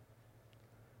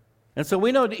 And so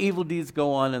we know the evil deeds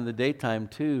go on in the daytime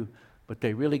too, but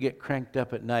they really get cranked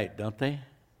up at night, don't they?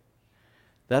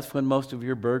 That's when most of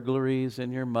your burglaries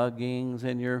and your muggings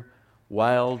and your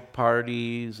wild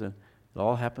parties, and it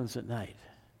all happens at night,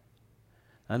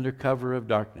 under cover of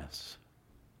darkness.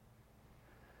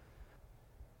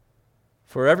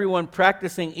 For everyone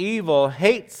practicing evil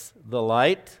hates the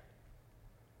light.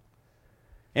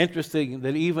 Interesting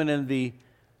that even in the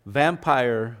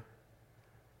vampire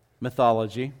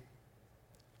mythology,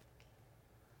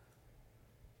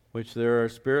 which there are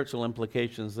spiritual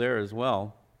implications there as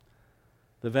well,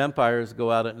 the vampires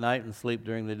go out at night and sleep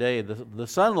during the day. The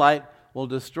sunlight will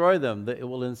destroy them. It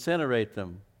will incinerate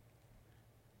them.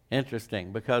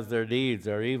 Interesting, because their deeds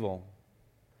are evil.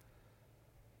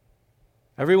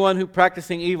 Everyone who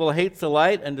practicing evil hates the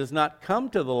light and does not come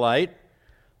to the light,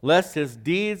 lest his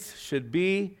deeds should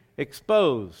be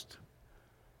exposed.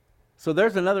 So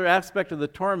there's another aspect of the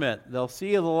torment. They'll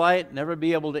see the light, never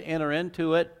be able to enter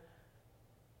into it,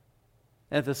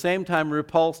 and at the same time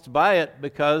repulsed by it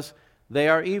because they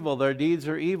are evil. Their deeds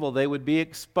are evil. They would be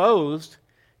exposed.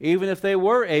 Even if they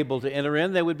were able to enter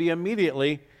in, they would be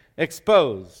immediately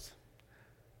exposed.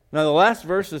 Now the last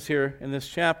verses here in this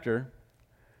chapter,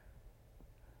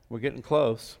 we're getting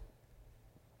close.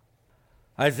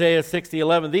 Isaiah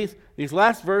 60:11. These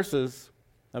last verses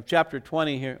of chapter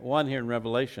 21 here in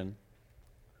Revelation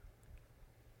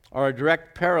are a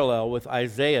direct parallel with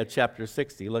Isaiah chapter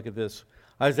 60. Look at this.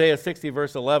 Isaiah 60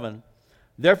 verse 11.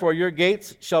 "Therefore your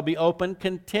gates shall be open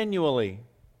continually.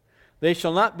 They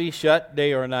shall not be shut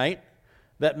day or night,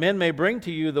 that men may bring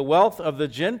to you the wealth of the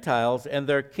Gentiles and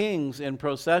their kings in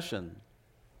procession."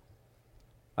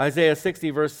 Isaiah 60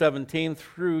 verse 17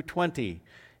 through 20.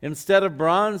 "Instead of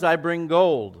bronze I bring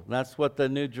gold." That's what the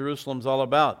New Jerusalem's all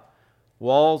about.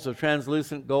 Walls of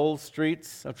translucent gold,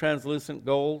 streets of translucent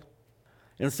gold.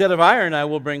 "Instead of iron I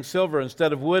will bring silver,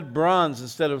 instead of wood, bronze,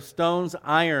 instead of stones,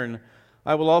 iron.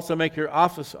 I will also make your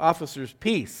officers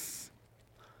peace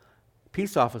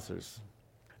officers,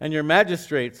 and your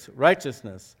magistrates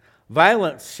righteousness.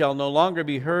 Violence shall no longer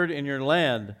be heard in your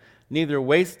land, neither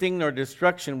wasting nor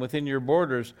destruction within your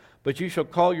borders, but you shall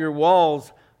call your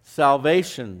walls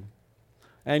salvation,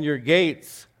 and your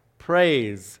gates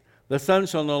praise. The sun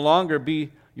shall no longer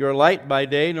be your light by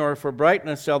day, nor for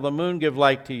brightness shall the moon give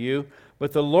light to you,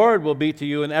 but the Lord will be to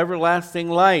you an everlasting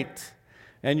light,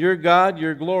 and your God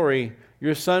your glory.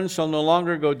 Your sun shall no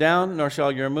longer go down, nor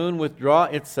shall your moon withdraw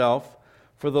itself,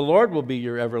 for the Lord will be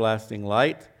your everlasting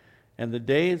light, and the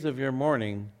days of your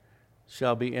mourning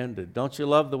shall be ended." Don't you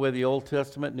love the way the Old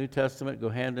Testament, New Testament go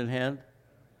hand in hand,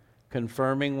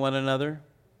 confirming one another?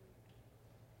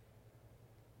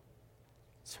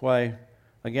 That's why,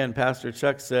 again, Pastor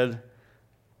Chuck said,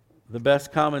 the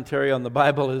best commentary on the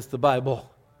Bible is the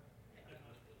Bible.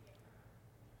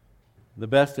 The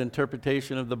best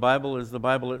interpretation of the Bible is the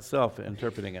Bible itself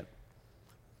interpreting it.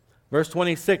 Verse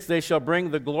 26, "They shall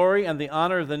bring the glory and the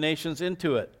honor of the nations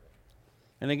into it."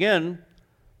 And again,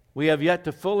 we have yet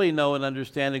to fully know and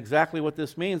understand exactly what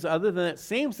this means, other than it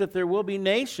seems that there will be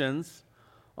nations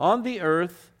on the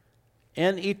earth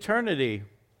in eternity.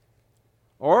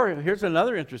 Or, here's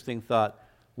another interesting thought.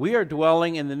 We are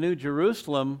dwelling in the New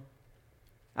Jerusalem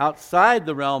outside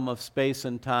the realm of space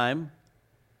and time.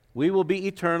 We will be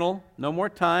eternal. No more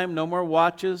time, no more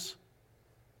watches,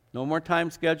 no more time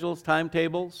schedules,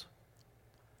 timetables.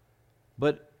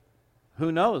 But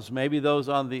who knows? Maybe those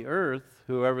on the earth,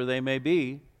 whoever they may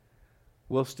be,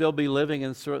 will still be living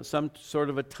in some sort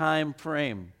of a time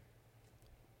frame.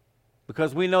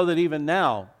 Because we know that even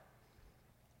now,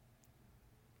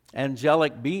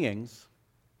 angelic beings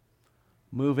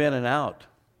move in and out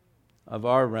of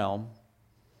our realm,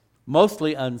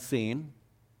 mostly unseen.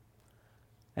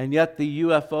 And yet the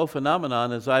UFO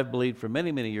phenomenon, as I've believed for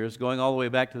many, many years, going all the way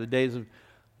back to the days of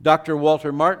Dr.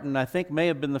 Walter Martin, I think may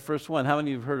have been the first one. How many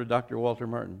of you have heard of Dr. Walter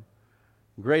Martin?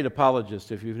 Great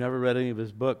apologist. If you've never read any of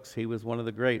his books, he was one of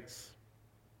the greats.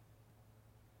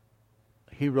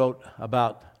 He wrote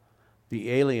about the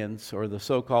aliens, or the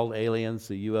so-called aliens,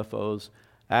 the UFOs,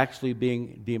 actually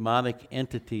being demonic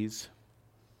entities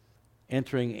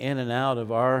entering in and out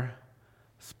of our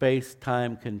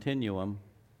space-time continuum.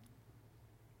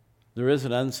 There is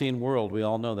an unseen world. We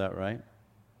all know that, right?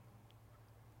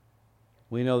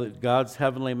 We know that God's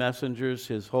heavenly messengers,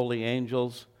 His holy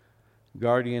angels,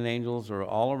 guardian angels are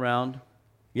all around.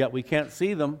 Yet we can't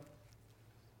see them,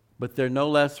 but they're no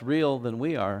less real than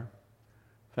we are.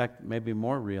 In fact, maybe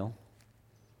more real.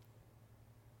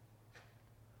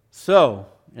 So,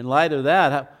 in light of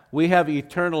that, we have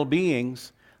eternal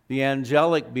beings, the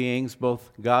angelic beings,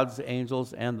 both God's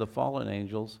angels and the fallen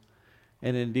angels,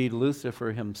 and indeed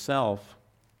Lucifer himself,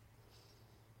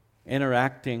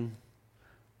 interacting,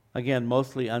 again,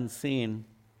 mostly unseen.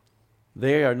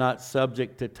 They are not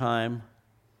subject to time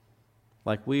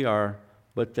like we are,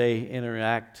 but they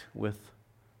interact with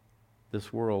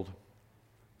this world.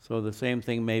 So the same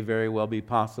thing may very well be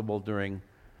possible during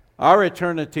our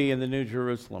eternity in the New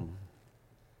Jerusalem.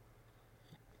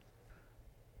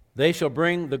 They shall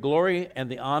bring the glory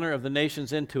and the honor of the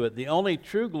nations into it. The only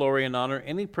true glory and honor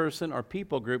any person or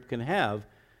people group can have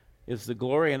is the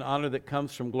glory and honor that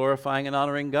comes from glorifying and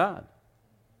honoring God.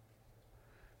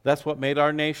 That's what made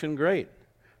our nation great,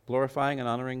 glorifying and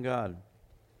honoring God.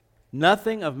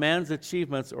 Nothing of man's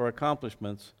achievements or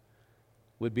accomplishments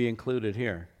would be included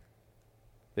here.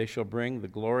 They shall bring the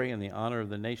glory and the honor of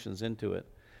the nations into it.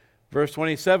 Verse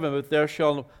 27, but there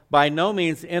shall by no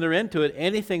means enter into it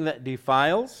anything that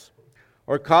defiles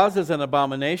or causes an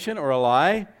abomination or a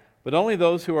lie, but only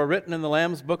those who are written in the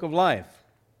Lamb's book of life.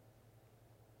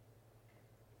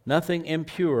 Nothing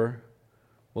impure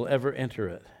will ever enter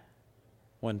it,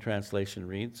 one translation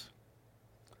reads.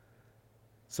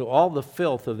 So all the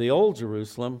filth of the old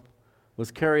Jerusalem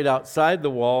was carried outside the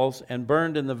walls and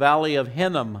burned in the valley of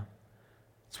Hinnom.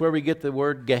 It's where we get the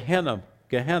word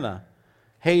Gehenna,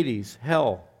 Hades,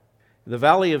 hell. The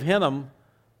valley of Hinnom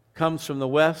comes from the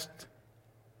west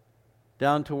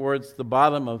down towards the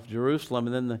bottom of Jerusalem,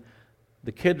 and then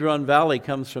the Kidron Valley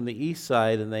comes from the east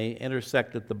side, and they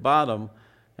intersect at the bottom,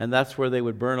 and that's where they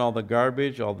would burn all the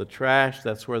garbage, all the trash.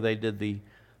 That's where they did the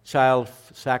child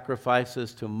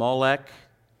sacrifices to Molech.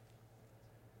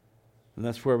 And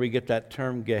that's where we get that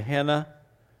term Gehenna,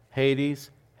 Hades,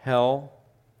 hell.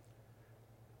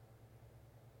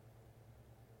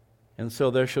 And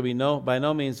so there shall be by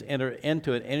no means enter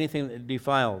into it anything that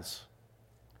defiles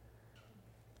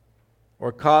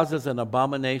or causes an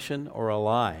abomination or a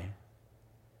lie.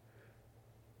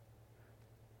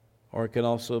 Or it can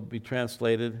also be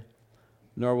translated,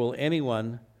 nor will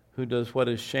anyone who does what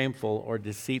is shameful or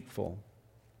deceitful.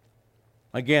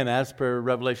 Again, as per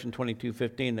Revelation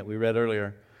 22:15 that we read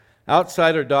earlier,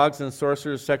 outside are dogs and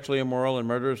sorcerers, sexually immoral, and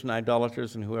murderers and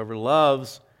idolaters, and whoever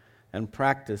loves and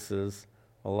practices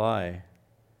a lie.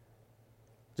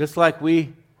 Just like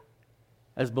we,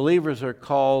 as believers, are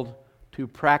called to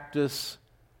practice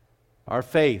our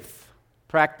faith,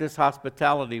 practice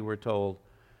hospitality, we're told,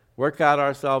 work out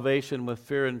our salvation with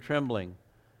fear and trembling.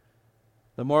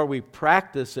 The more we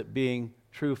practice at being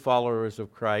true followers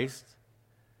of Christ,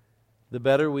 the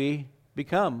better we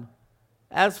become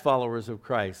as followers of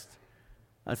Christ.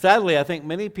 Sadly, I think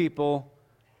many people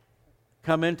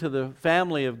come into the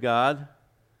family of God,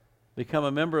 become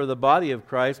a member of the body of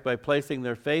Christ by placing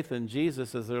their faith in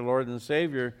Jesus as their Lord and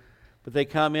Savior, but they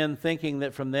come in thinking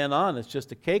that from then on it's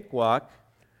just a cakewalk,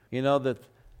 that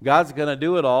God's going to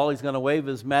do it all. He's going to wave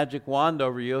His magic wand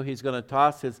over you. He's going to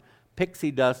toss His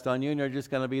pixie dust on you, and you're just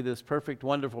going to be this perfect,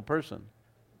 wonderful person.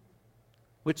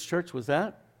 Which church was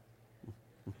that?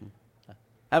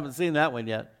 Haven't seen that one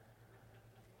yet.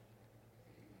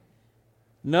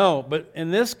 No, but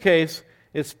in this case,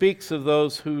 it speaks of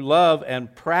those who love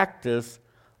and practice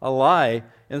a lie.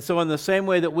 And so in the same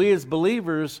way that we as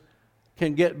believers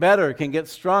can get better, can get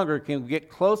stronger, can get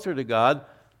closer to God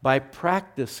by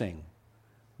practicing,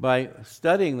 by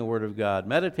studying the Word of God,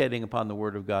 meditating upon the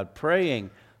Word of God, praying,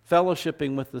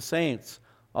 fellowshipping with the saints,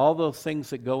 all those things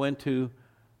that go into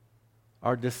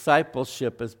our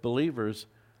discipleship as believers,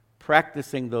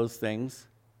 practicing those things,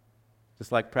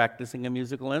 just like practicing a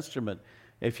musical instrument.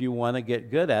 If you want to get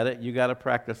good at it, you got to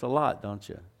practice a lot, don't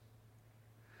you?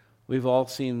 We've all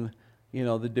seen, the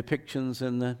depictions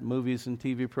in the movies and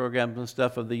TV programs and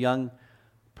stuff of the young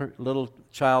little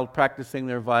child practicing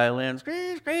their violin.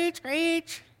 Screech, screech,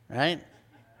 screech, right?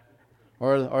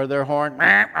 or their horn.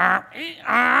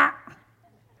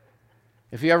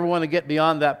 If you ever want to get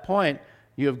beyond that point,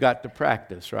 you have got to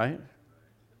practice, right?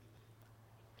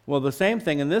 Well, the same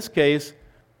thing in this case,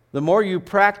 the more you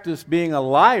practice being a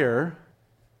liar,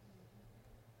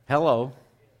 hello,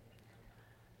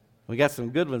 we got some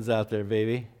good ones out there,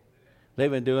 baby.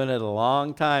 They've been doing it a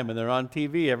long time, and they're on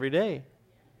TV every day.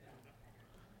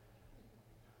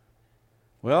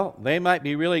 Well, they might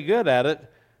be really good at it,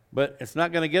 but it's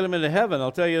not going to get them into heaven,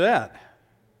 I'll tell you that.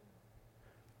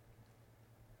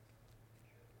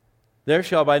 There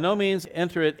shall by no means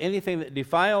enter it anything that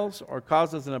defiles or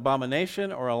causes an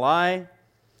abomination or a lie.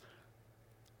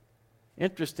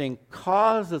 Interesting,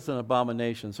 causes an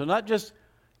abomination. So not just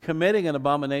committing an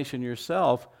abomination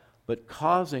yourself, but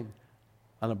causing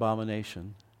an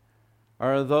abomination.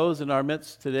 Are those in our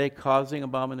midst today causing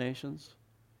abominations?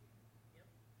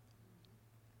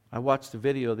 I watched a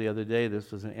video the other day.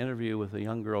 This was an interview with a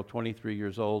young girl, 23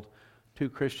 years old, two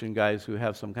Christian guys who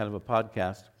have some kind of a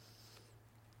podcast.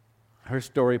 Her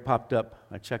story popped up.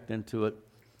 I checked into it.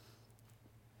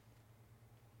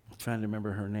 I'm trying to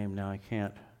remember her name now. I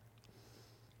can't.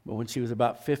 But when she was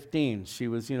about 15, she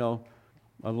was, a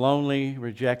lonely,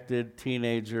 rejected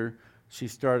teenager. She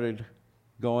started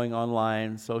going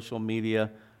online, social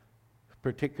media,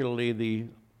 particularly the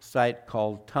site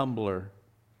called Tumblr.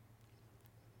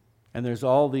 And there's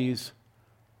all these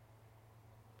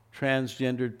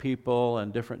transgendered people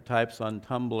and different types on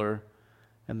Tumblr,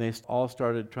 and they all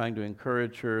started trying to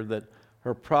encourage her that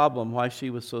her problem, why she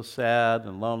was so sad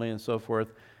and lonely and so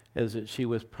forth, is that she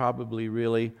was probably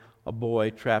really a boy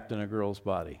trapped in a girl's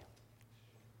body.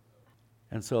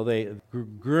 And so they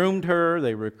groomed her,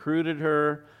 they recruited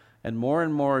her, and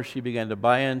more she began to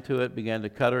buy into it, began to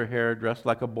cut her hair, dress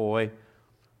like a boy.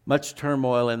 Much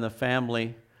turmoil in the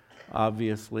family,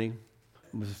 obviously.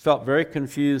 Felt very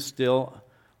confused still.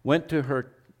 Went to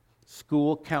her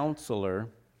school counselor,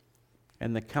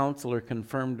 and the counselor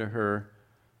confirmed to her,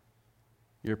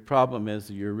 your problem is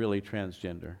that you're really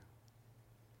transgender.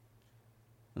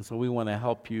 And so we want to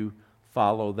help you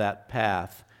follow that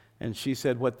path. And she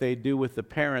said what they do with the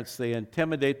parents, they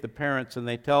intimidate the parents and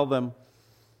they tell them,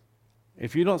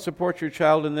 if you don't support your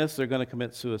child in this, they're going to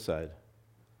commit suicide.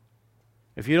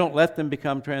 If you don't let them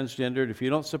become transgendered, if you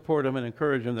don't support them and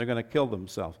encourage them, they're going to kill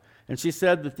themselves. And she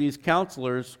said that these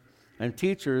counselors and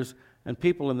teachers and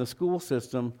people in the school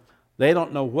system, they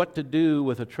don't know what to do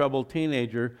with a troubled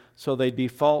teenager, so they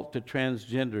default to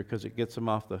transgender because it gets them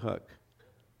off the hook.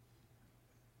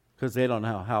 Because they don't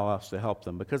know how else to help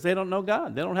them. Because they don't know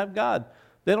God. They don't have God.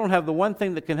 They don't have the one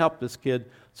thing that can help this kid,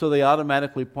 so they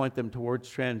automatically point them towards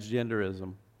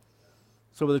transgenderism.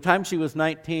 So by the time she was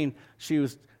 19, she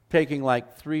was taking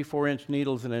like 3-4-inch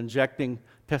needles and injecting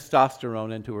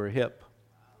testosterone into her hip.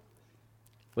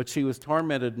 But she was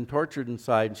tormented and tortured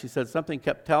inside. And she said something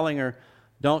kept telling her,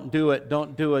 don't do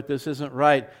it, this isn't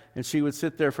right. And she would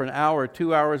sit there for an hour,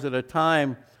 2 hours at a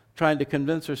time, trying to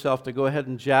convince herself to go ahead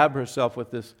and jab herself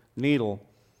with this needle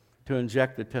to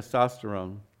inject the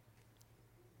testosterone.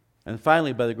 And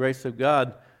finally, by the grace of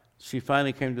God, she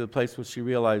finally came to the place where she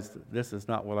realized, this is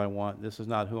not what I want, this is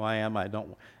not who I am,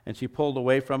 and she pulled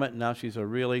away from it, and now she's a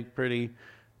really pretty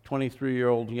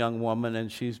 23-year-old young woman,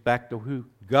 and she's back to who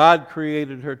God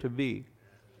created her to be.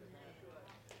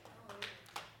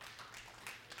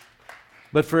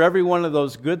 But for every one of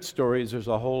those good stories, there's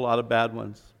a whole lot of bad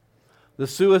ones. The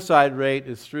suicide rate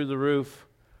is through the roof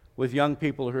with young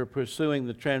people who are pursuing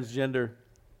the transgender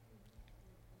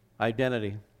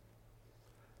identity.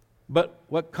 But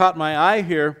what caught my eye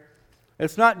here,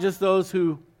 it's not just those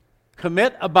who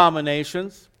commit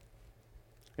abominations,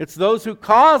 it's those who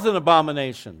cause an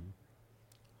abomination.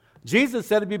 Jesus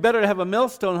said it'd be better to have a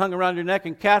millstone hung around your neck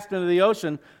and cast into the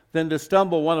ocean than to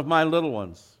stumble one of my little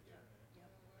ones.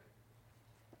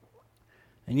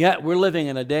 And yet we're living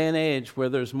in a day and age where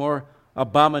there's more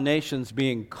abominations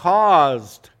being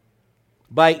caused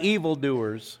by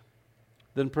evildoers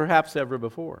than perhaps ever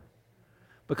before.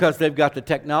 Because they've got the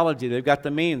technology, they've got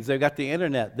the means, they've got the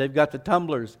internet, they've got the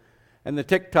Tumblrs and the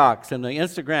TikToks and the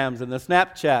Instagrams and the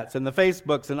Snapchats and the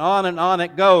Facebooks, and on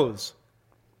it goes.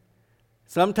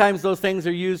 Sometimes those things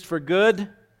are used for good,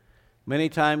 many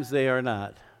times they are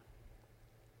not.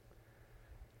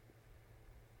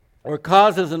 Or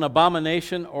causes an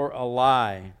abomination or a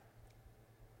lie.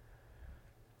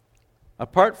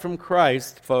 Apart from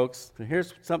Christ, folks,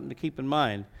 here's something to keep in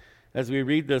mind as we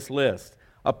read this list.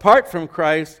 Apart from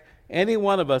Christ, any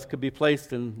one of us could be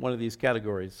placed in one of these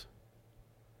categories.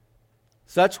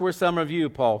 Such were some of you,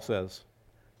 Paul says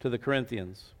to the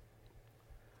Corinthians.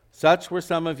 Such were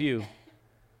some of you.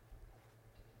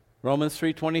 Romans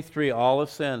 3:23, all have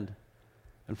sinned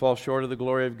and fall short of the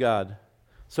glory of God.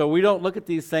 So we don't look at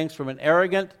these things from an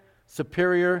arrogant,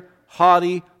 superior,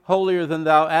 haughty,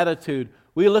 holier-than-thou attitude.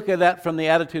 We look at that from the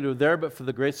attitude of there, but for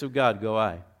the grace of God go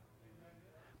I.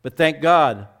 But thank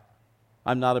God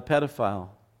I'm not a pedophile.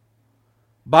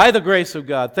 By the grace of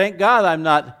God, thank God I'm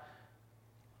not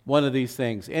one of these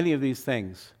things, any of these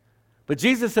things. But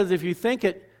Jesus says if you think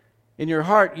it in your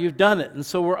heart, you've done it. And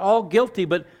so we're all guilty,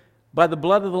 but by the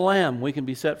blood of the Lamb, we can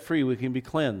be set free, we can be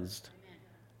cleansed,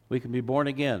 we can be born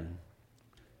again.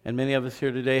 And many of us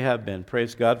here today have been.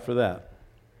 Praise God for that.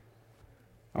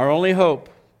 Our only hope,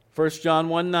 1 John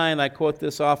 1:9, I quote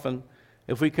this often,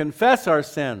 if we confess our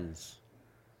sins,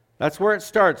 that's where it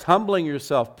starts, humbling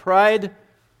yourself. Pride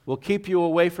will keep you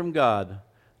away from God.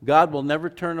 God will never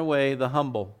turn away the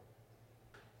humble,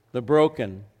 the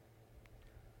broken.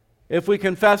 If we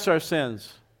confess our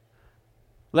sins,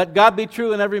 let God be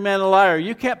true and every man a liar.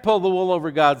 You can't pull the wool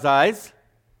over God's eyes.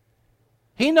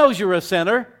 He knows you're a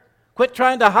sinner. Quit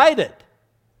trying to hide it.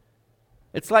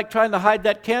 It's like trying to hide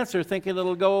that cancer thinking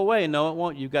it'll go away. No, it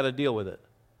won't. You've got to deal with it.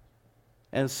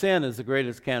 And sin is the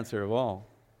greatest cancer of all.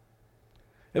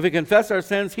 If we confess our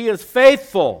sins, He is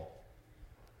faithful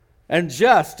and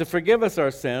just to forgive us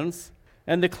our sins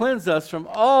and to cleanse us from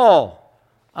all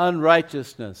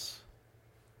unrighteousness.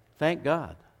 Thank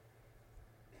God.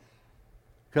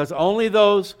 Because only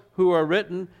those who are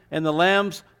written in the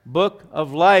Lamb's book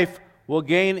of life will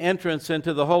gain entrance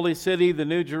into the holy city, the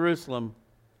New Jerusalem.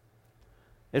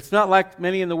 It's not like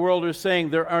many in the world are saying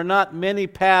there are not many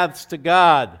paths to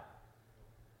God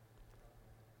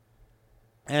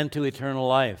and to eternal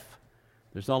life.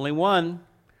 There's only one.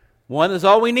 One is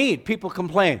all we need. People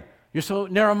complain. You're so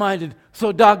narrow-minded,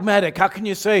 so dogmatic. How can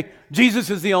you say Jesus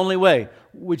is the only way?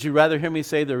 Would you rather hear me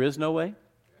say there is no way?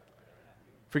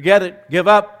 Forget it. Give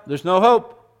up. There's no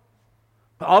hope.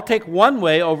 I'll take one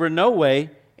way over no way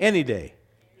any day.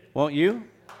 Won't you?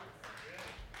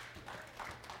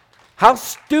 How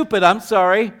stupid, I'm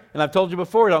sorry, and I've told you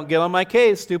before, don't get on my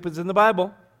case. Stupid's in the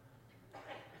Bible.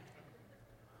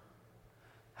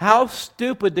 How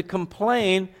stupid to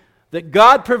complain that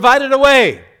God provided a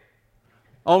way.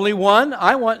 Only one?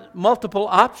 I want multiple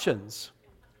options.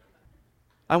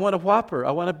 I want a Whopper. I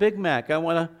want a Big Mac. I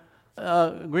want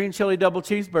a green chili double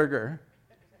cheeseburger.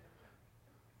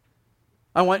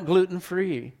 I want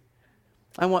gluten-free.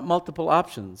 I want multiple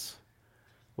options.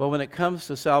 Well, when it comes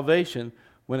to salvation,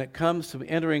 when it comes to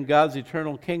entering God's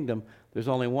eternal kingdom, there's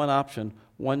only one option,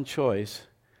 one choice.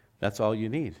 That's all you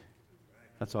need.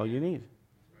 That's all you need.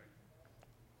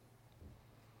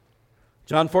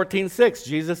 John 14:6,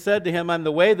 Jesus said to him, I'm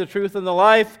the way, the truth, and the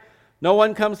life. No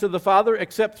one comes to the Father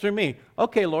except through me.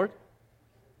 Okay, Lord.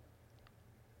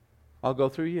 I'll go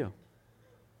through you.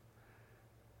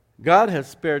 God has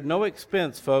spared no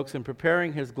expense, folks, in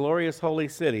preparing His glorious holy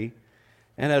city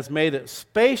and has made it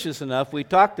spacious enough. We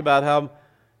talked about how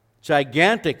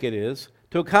gigantic it is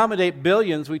to accommodate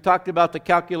billions. We talked about the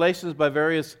calculations by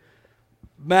various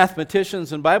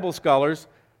mathematicians and Bible scholars,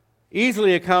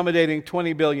 easily accommodating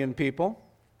 20 billion people.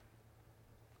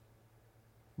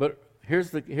 But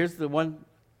here's the one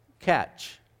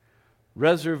catch.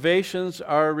 Reservations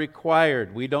are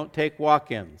required. We don't take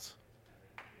walk-ins.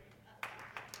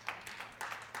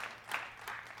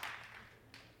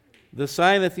 The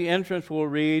sign at the entrance will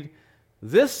read,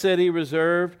 this city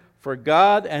reserved for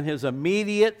God and His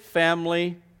immediate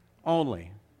family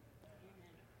only.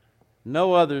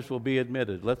 No others will be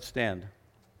admitted. Let's stand.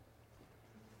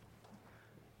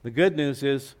 The good news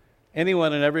is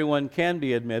anyone and everyone can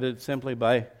be admitted simply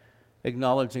by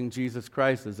acknowledging Jesus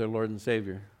Christ as their Lord and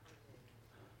Savior.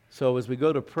 So as we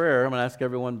go to prayer, I'm going to ask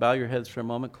everyone, bow your heads for a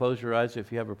moment, close your eyes.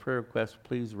 If you have a prayer request,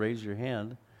 please raise your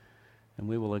hand, and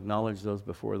we will acknowledge those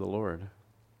before the Lord.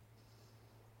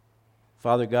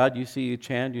 Father God, you see each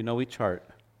hand, you know each heart.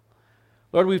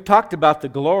 Lord, we've talked about the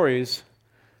glories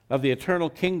of the eternal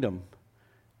kingdom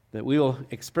that we will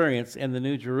experience in the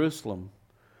New Jerusalem.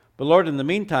 But Lord, in the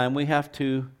meantime, we have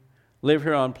to live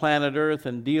here on planet Earth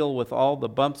and deal with all the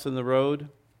bumps in the road,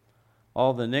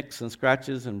 all the nicks and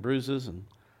scratches and bruises. And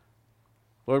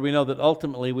Lord, we know that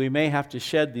ultimately we may have to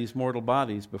shed these mortal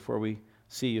bodies before we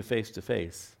see you face to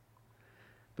face.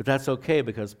 But that's okay,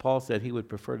 because Paul said he would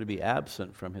prefer to be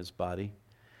absent from his body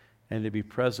and to be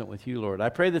present with you, Lord. I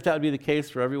pray that that would be the case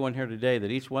for everyone here today, that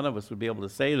each one of us would be able to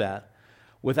say that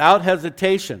without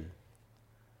hesitation,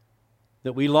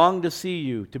 that we long to see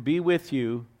you, to be with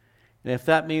you, and if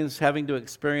that means having to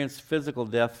experience physical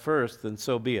death first, then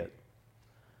so be it.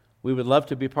 We would love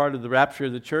to be part of the rapture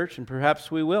of the church, and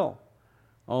perhaps we will.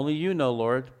 Only you know,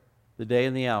 Lord, the day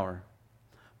and the hour.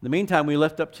 In the meantime, we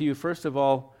lift up to you, first of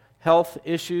all, health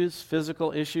issues,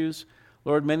 physical issues.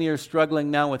 Lord, many are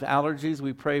struggling now with allergies.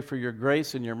 We pray for your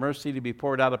grace and your mercy to be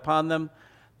poured out upon them,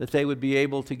 that they would be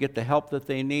able to get the help that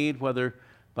they need, whether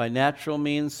by natural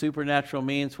means, supernatural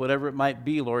means, whatever it might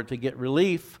be, Lord, to get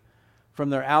relief from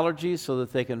their allergies so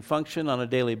that they can function on a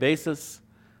daily basis.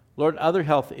 Lord, other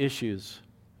health issues.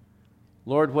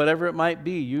 Lord, whatever it might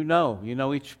be, you know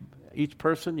each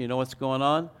person, you know what's going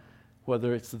on,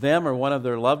 whether it's them or one of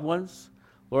their loved ones.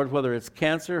 Lord, whether it's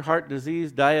cancer, heart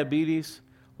disease, diabetes,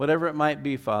 whatever it might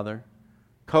be, Father.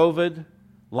 COVID,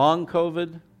 long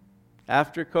COVID,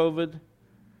 after COVID.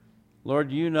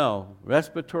 Lord, you know.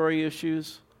 Respiratory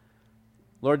issues.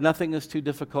 Lord, nothing is too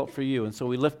difficult for you. And so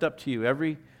we lift up to you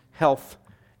every health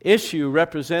issue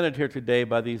represented here today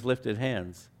by these lifted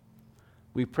hands.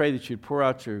 We pray that you'd pour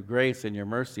out your grace and your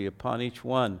mercy upon each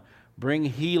one. Bring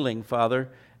healing, Father,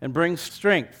 and bring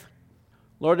strength.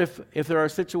 Lord, if there are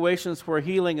situations where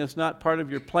healing is not part of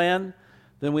your plan,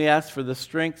 then we ask for the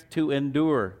strength to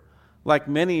endure. Like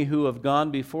many who have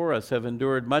gone before us have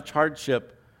endured much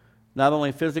hardship, not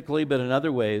only physically but in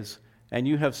other ways, and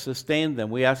you have sustained them.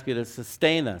 We ask you to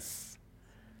sustain us.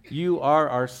 You are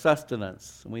our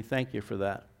sustenance, and we thank you for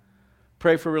that.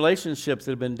 Pray for relationships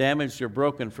that have been damaged or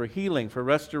broken, for healing, for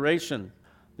restoration,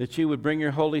 that you would bring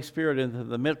your Holy Spirit into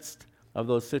the midst of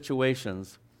those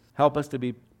situations. Help us to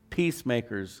be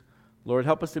peacemakers. Lord,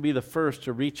 help us to be the first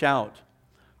to reach out,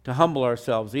 to humble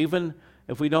ourselves, even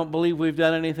if we don't believe we've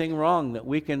done anything wrong, that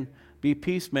we can be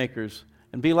peacemakers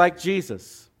and be like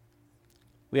Jesus.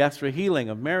 We ask for healing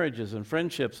of marriages and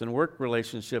friendships and work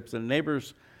relationships and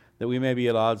neighbors that we may be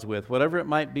at odds with. Whatever it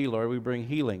might be, Lord, we bring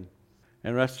healing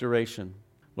and restoration.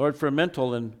 Lord, for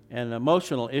mental and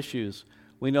emotional issues,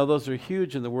 we know those are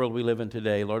huge in the world we live in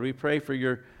today. Lord, we pray for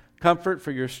your comfort,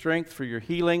 for your strength, for your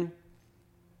healing,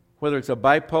 whether it's a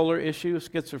bipolar issue,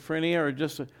 schizophrenia, or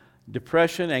just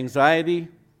depression, anxiety.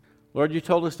 Lord, you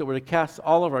told us that we're to cast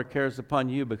all of our cares upon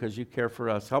you because you care for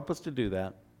us. Help us to do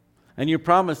that. And you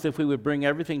promised if we would bring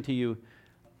everything to you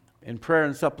in prayer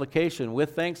and supplication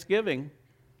with thanksgiving,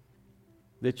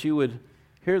 that you would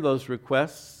hear those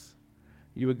requests.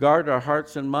 You would guard our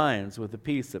hearts and minds with the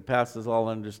peace that passes all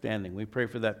understanding. We pray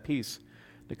for that peace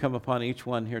to come upon each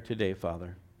one here today,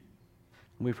 Father.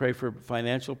 And we pray for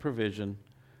financial provision.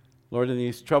 Lord, in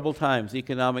these troubled times,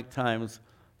 economic times,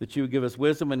 that you would give us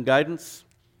wisdom and guidance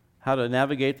how to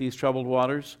navigate these troubled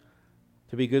waters,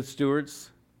 to be good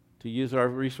stewards, to use our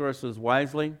resources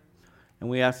wisely. And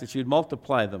we ask that you'd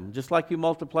multiply them, just like you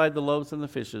multiplied the loaves and the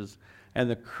fishes and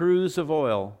the cruse of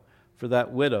oil for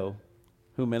that widow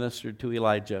who ministered to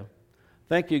Elijah.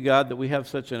 Thank you, God, that we have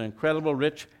such an incredible,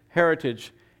 rich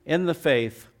heritage in the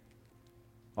faith,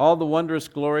 all the wondrous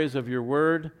glories of your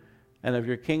word and of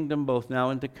your kingdom, both now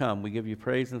and to come. We give you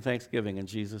praise and thanksgiving in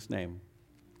Jesus' name.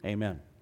 Amen.